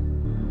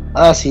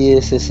 Así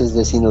es, ese es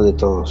destino de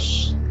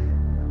todos.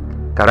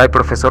 Caray,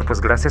 profesor, pues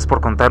gracias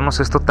por contarnos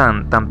esto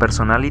tan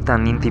personal y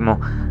tan íntimo.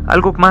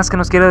 ¿Algo más que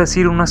nos quiera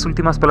decir? Unas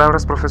últimas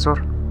palabras,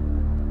 profesor.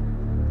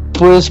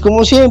 Pues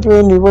como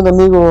siempre, mi buen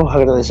amigo,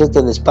 agradecerte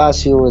el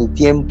espacio, el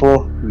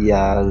tiempo y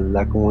a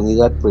la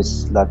comunidad,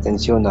 pues la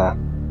atención a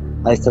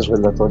estas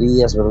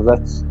relatorías, ¿verdad?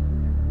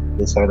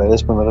 Les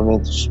agradezco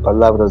enormemente sus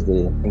palabras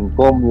de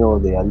encomio,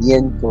 de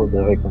aliento,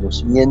 de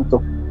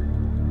reconocimiento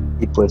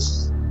y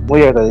pues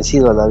muy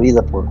agradecido a la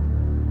vida por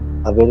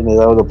haberme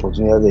dado la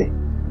oportunidad de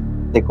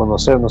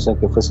conocernos,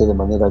 aunque fuese de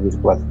manera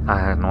virtual.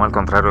 No, al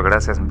contrario,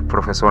 gracias,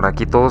 profesor.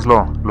 Aquí todos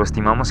lo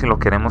estimamos y lo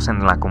queremos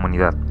en la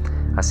comunidad.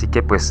 Así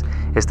que pues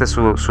este es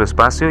su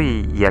espacio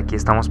y aquí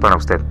estamos para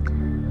usted.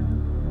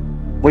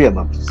 Muy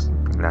amables.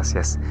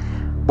 Gracias.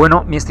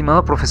 Bueno, mi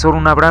estimado profesor,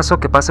 un abrazo,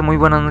 que pase muy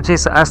buenas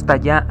noches hasta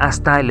allá,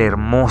 hasta el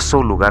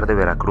hermoso lugar de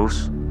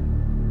Veracruz.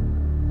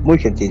 Muy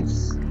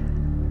gentiles.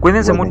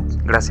 Cuídense mucho.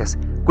 Gracias.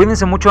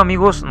 Cuídense mucho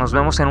amigos, nos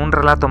vemos en un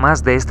relato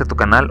más de este tu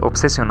canal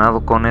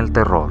Obsesionado con el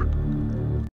Terror.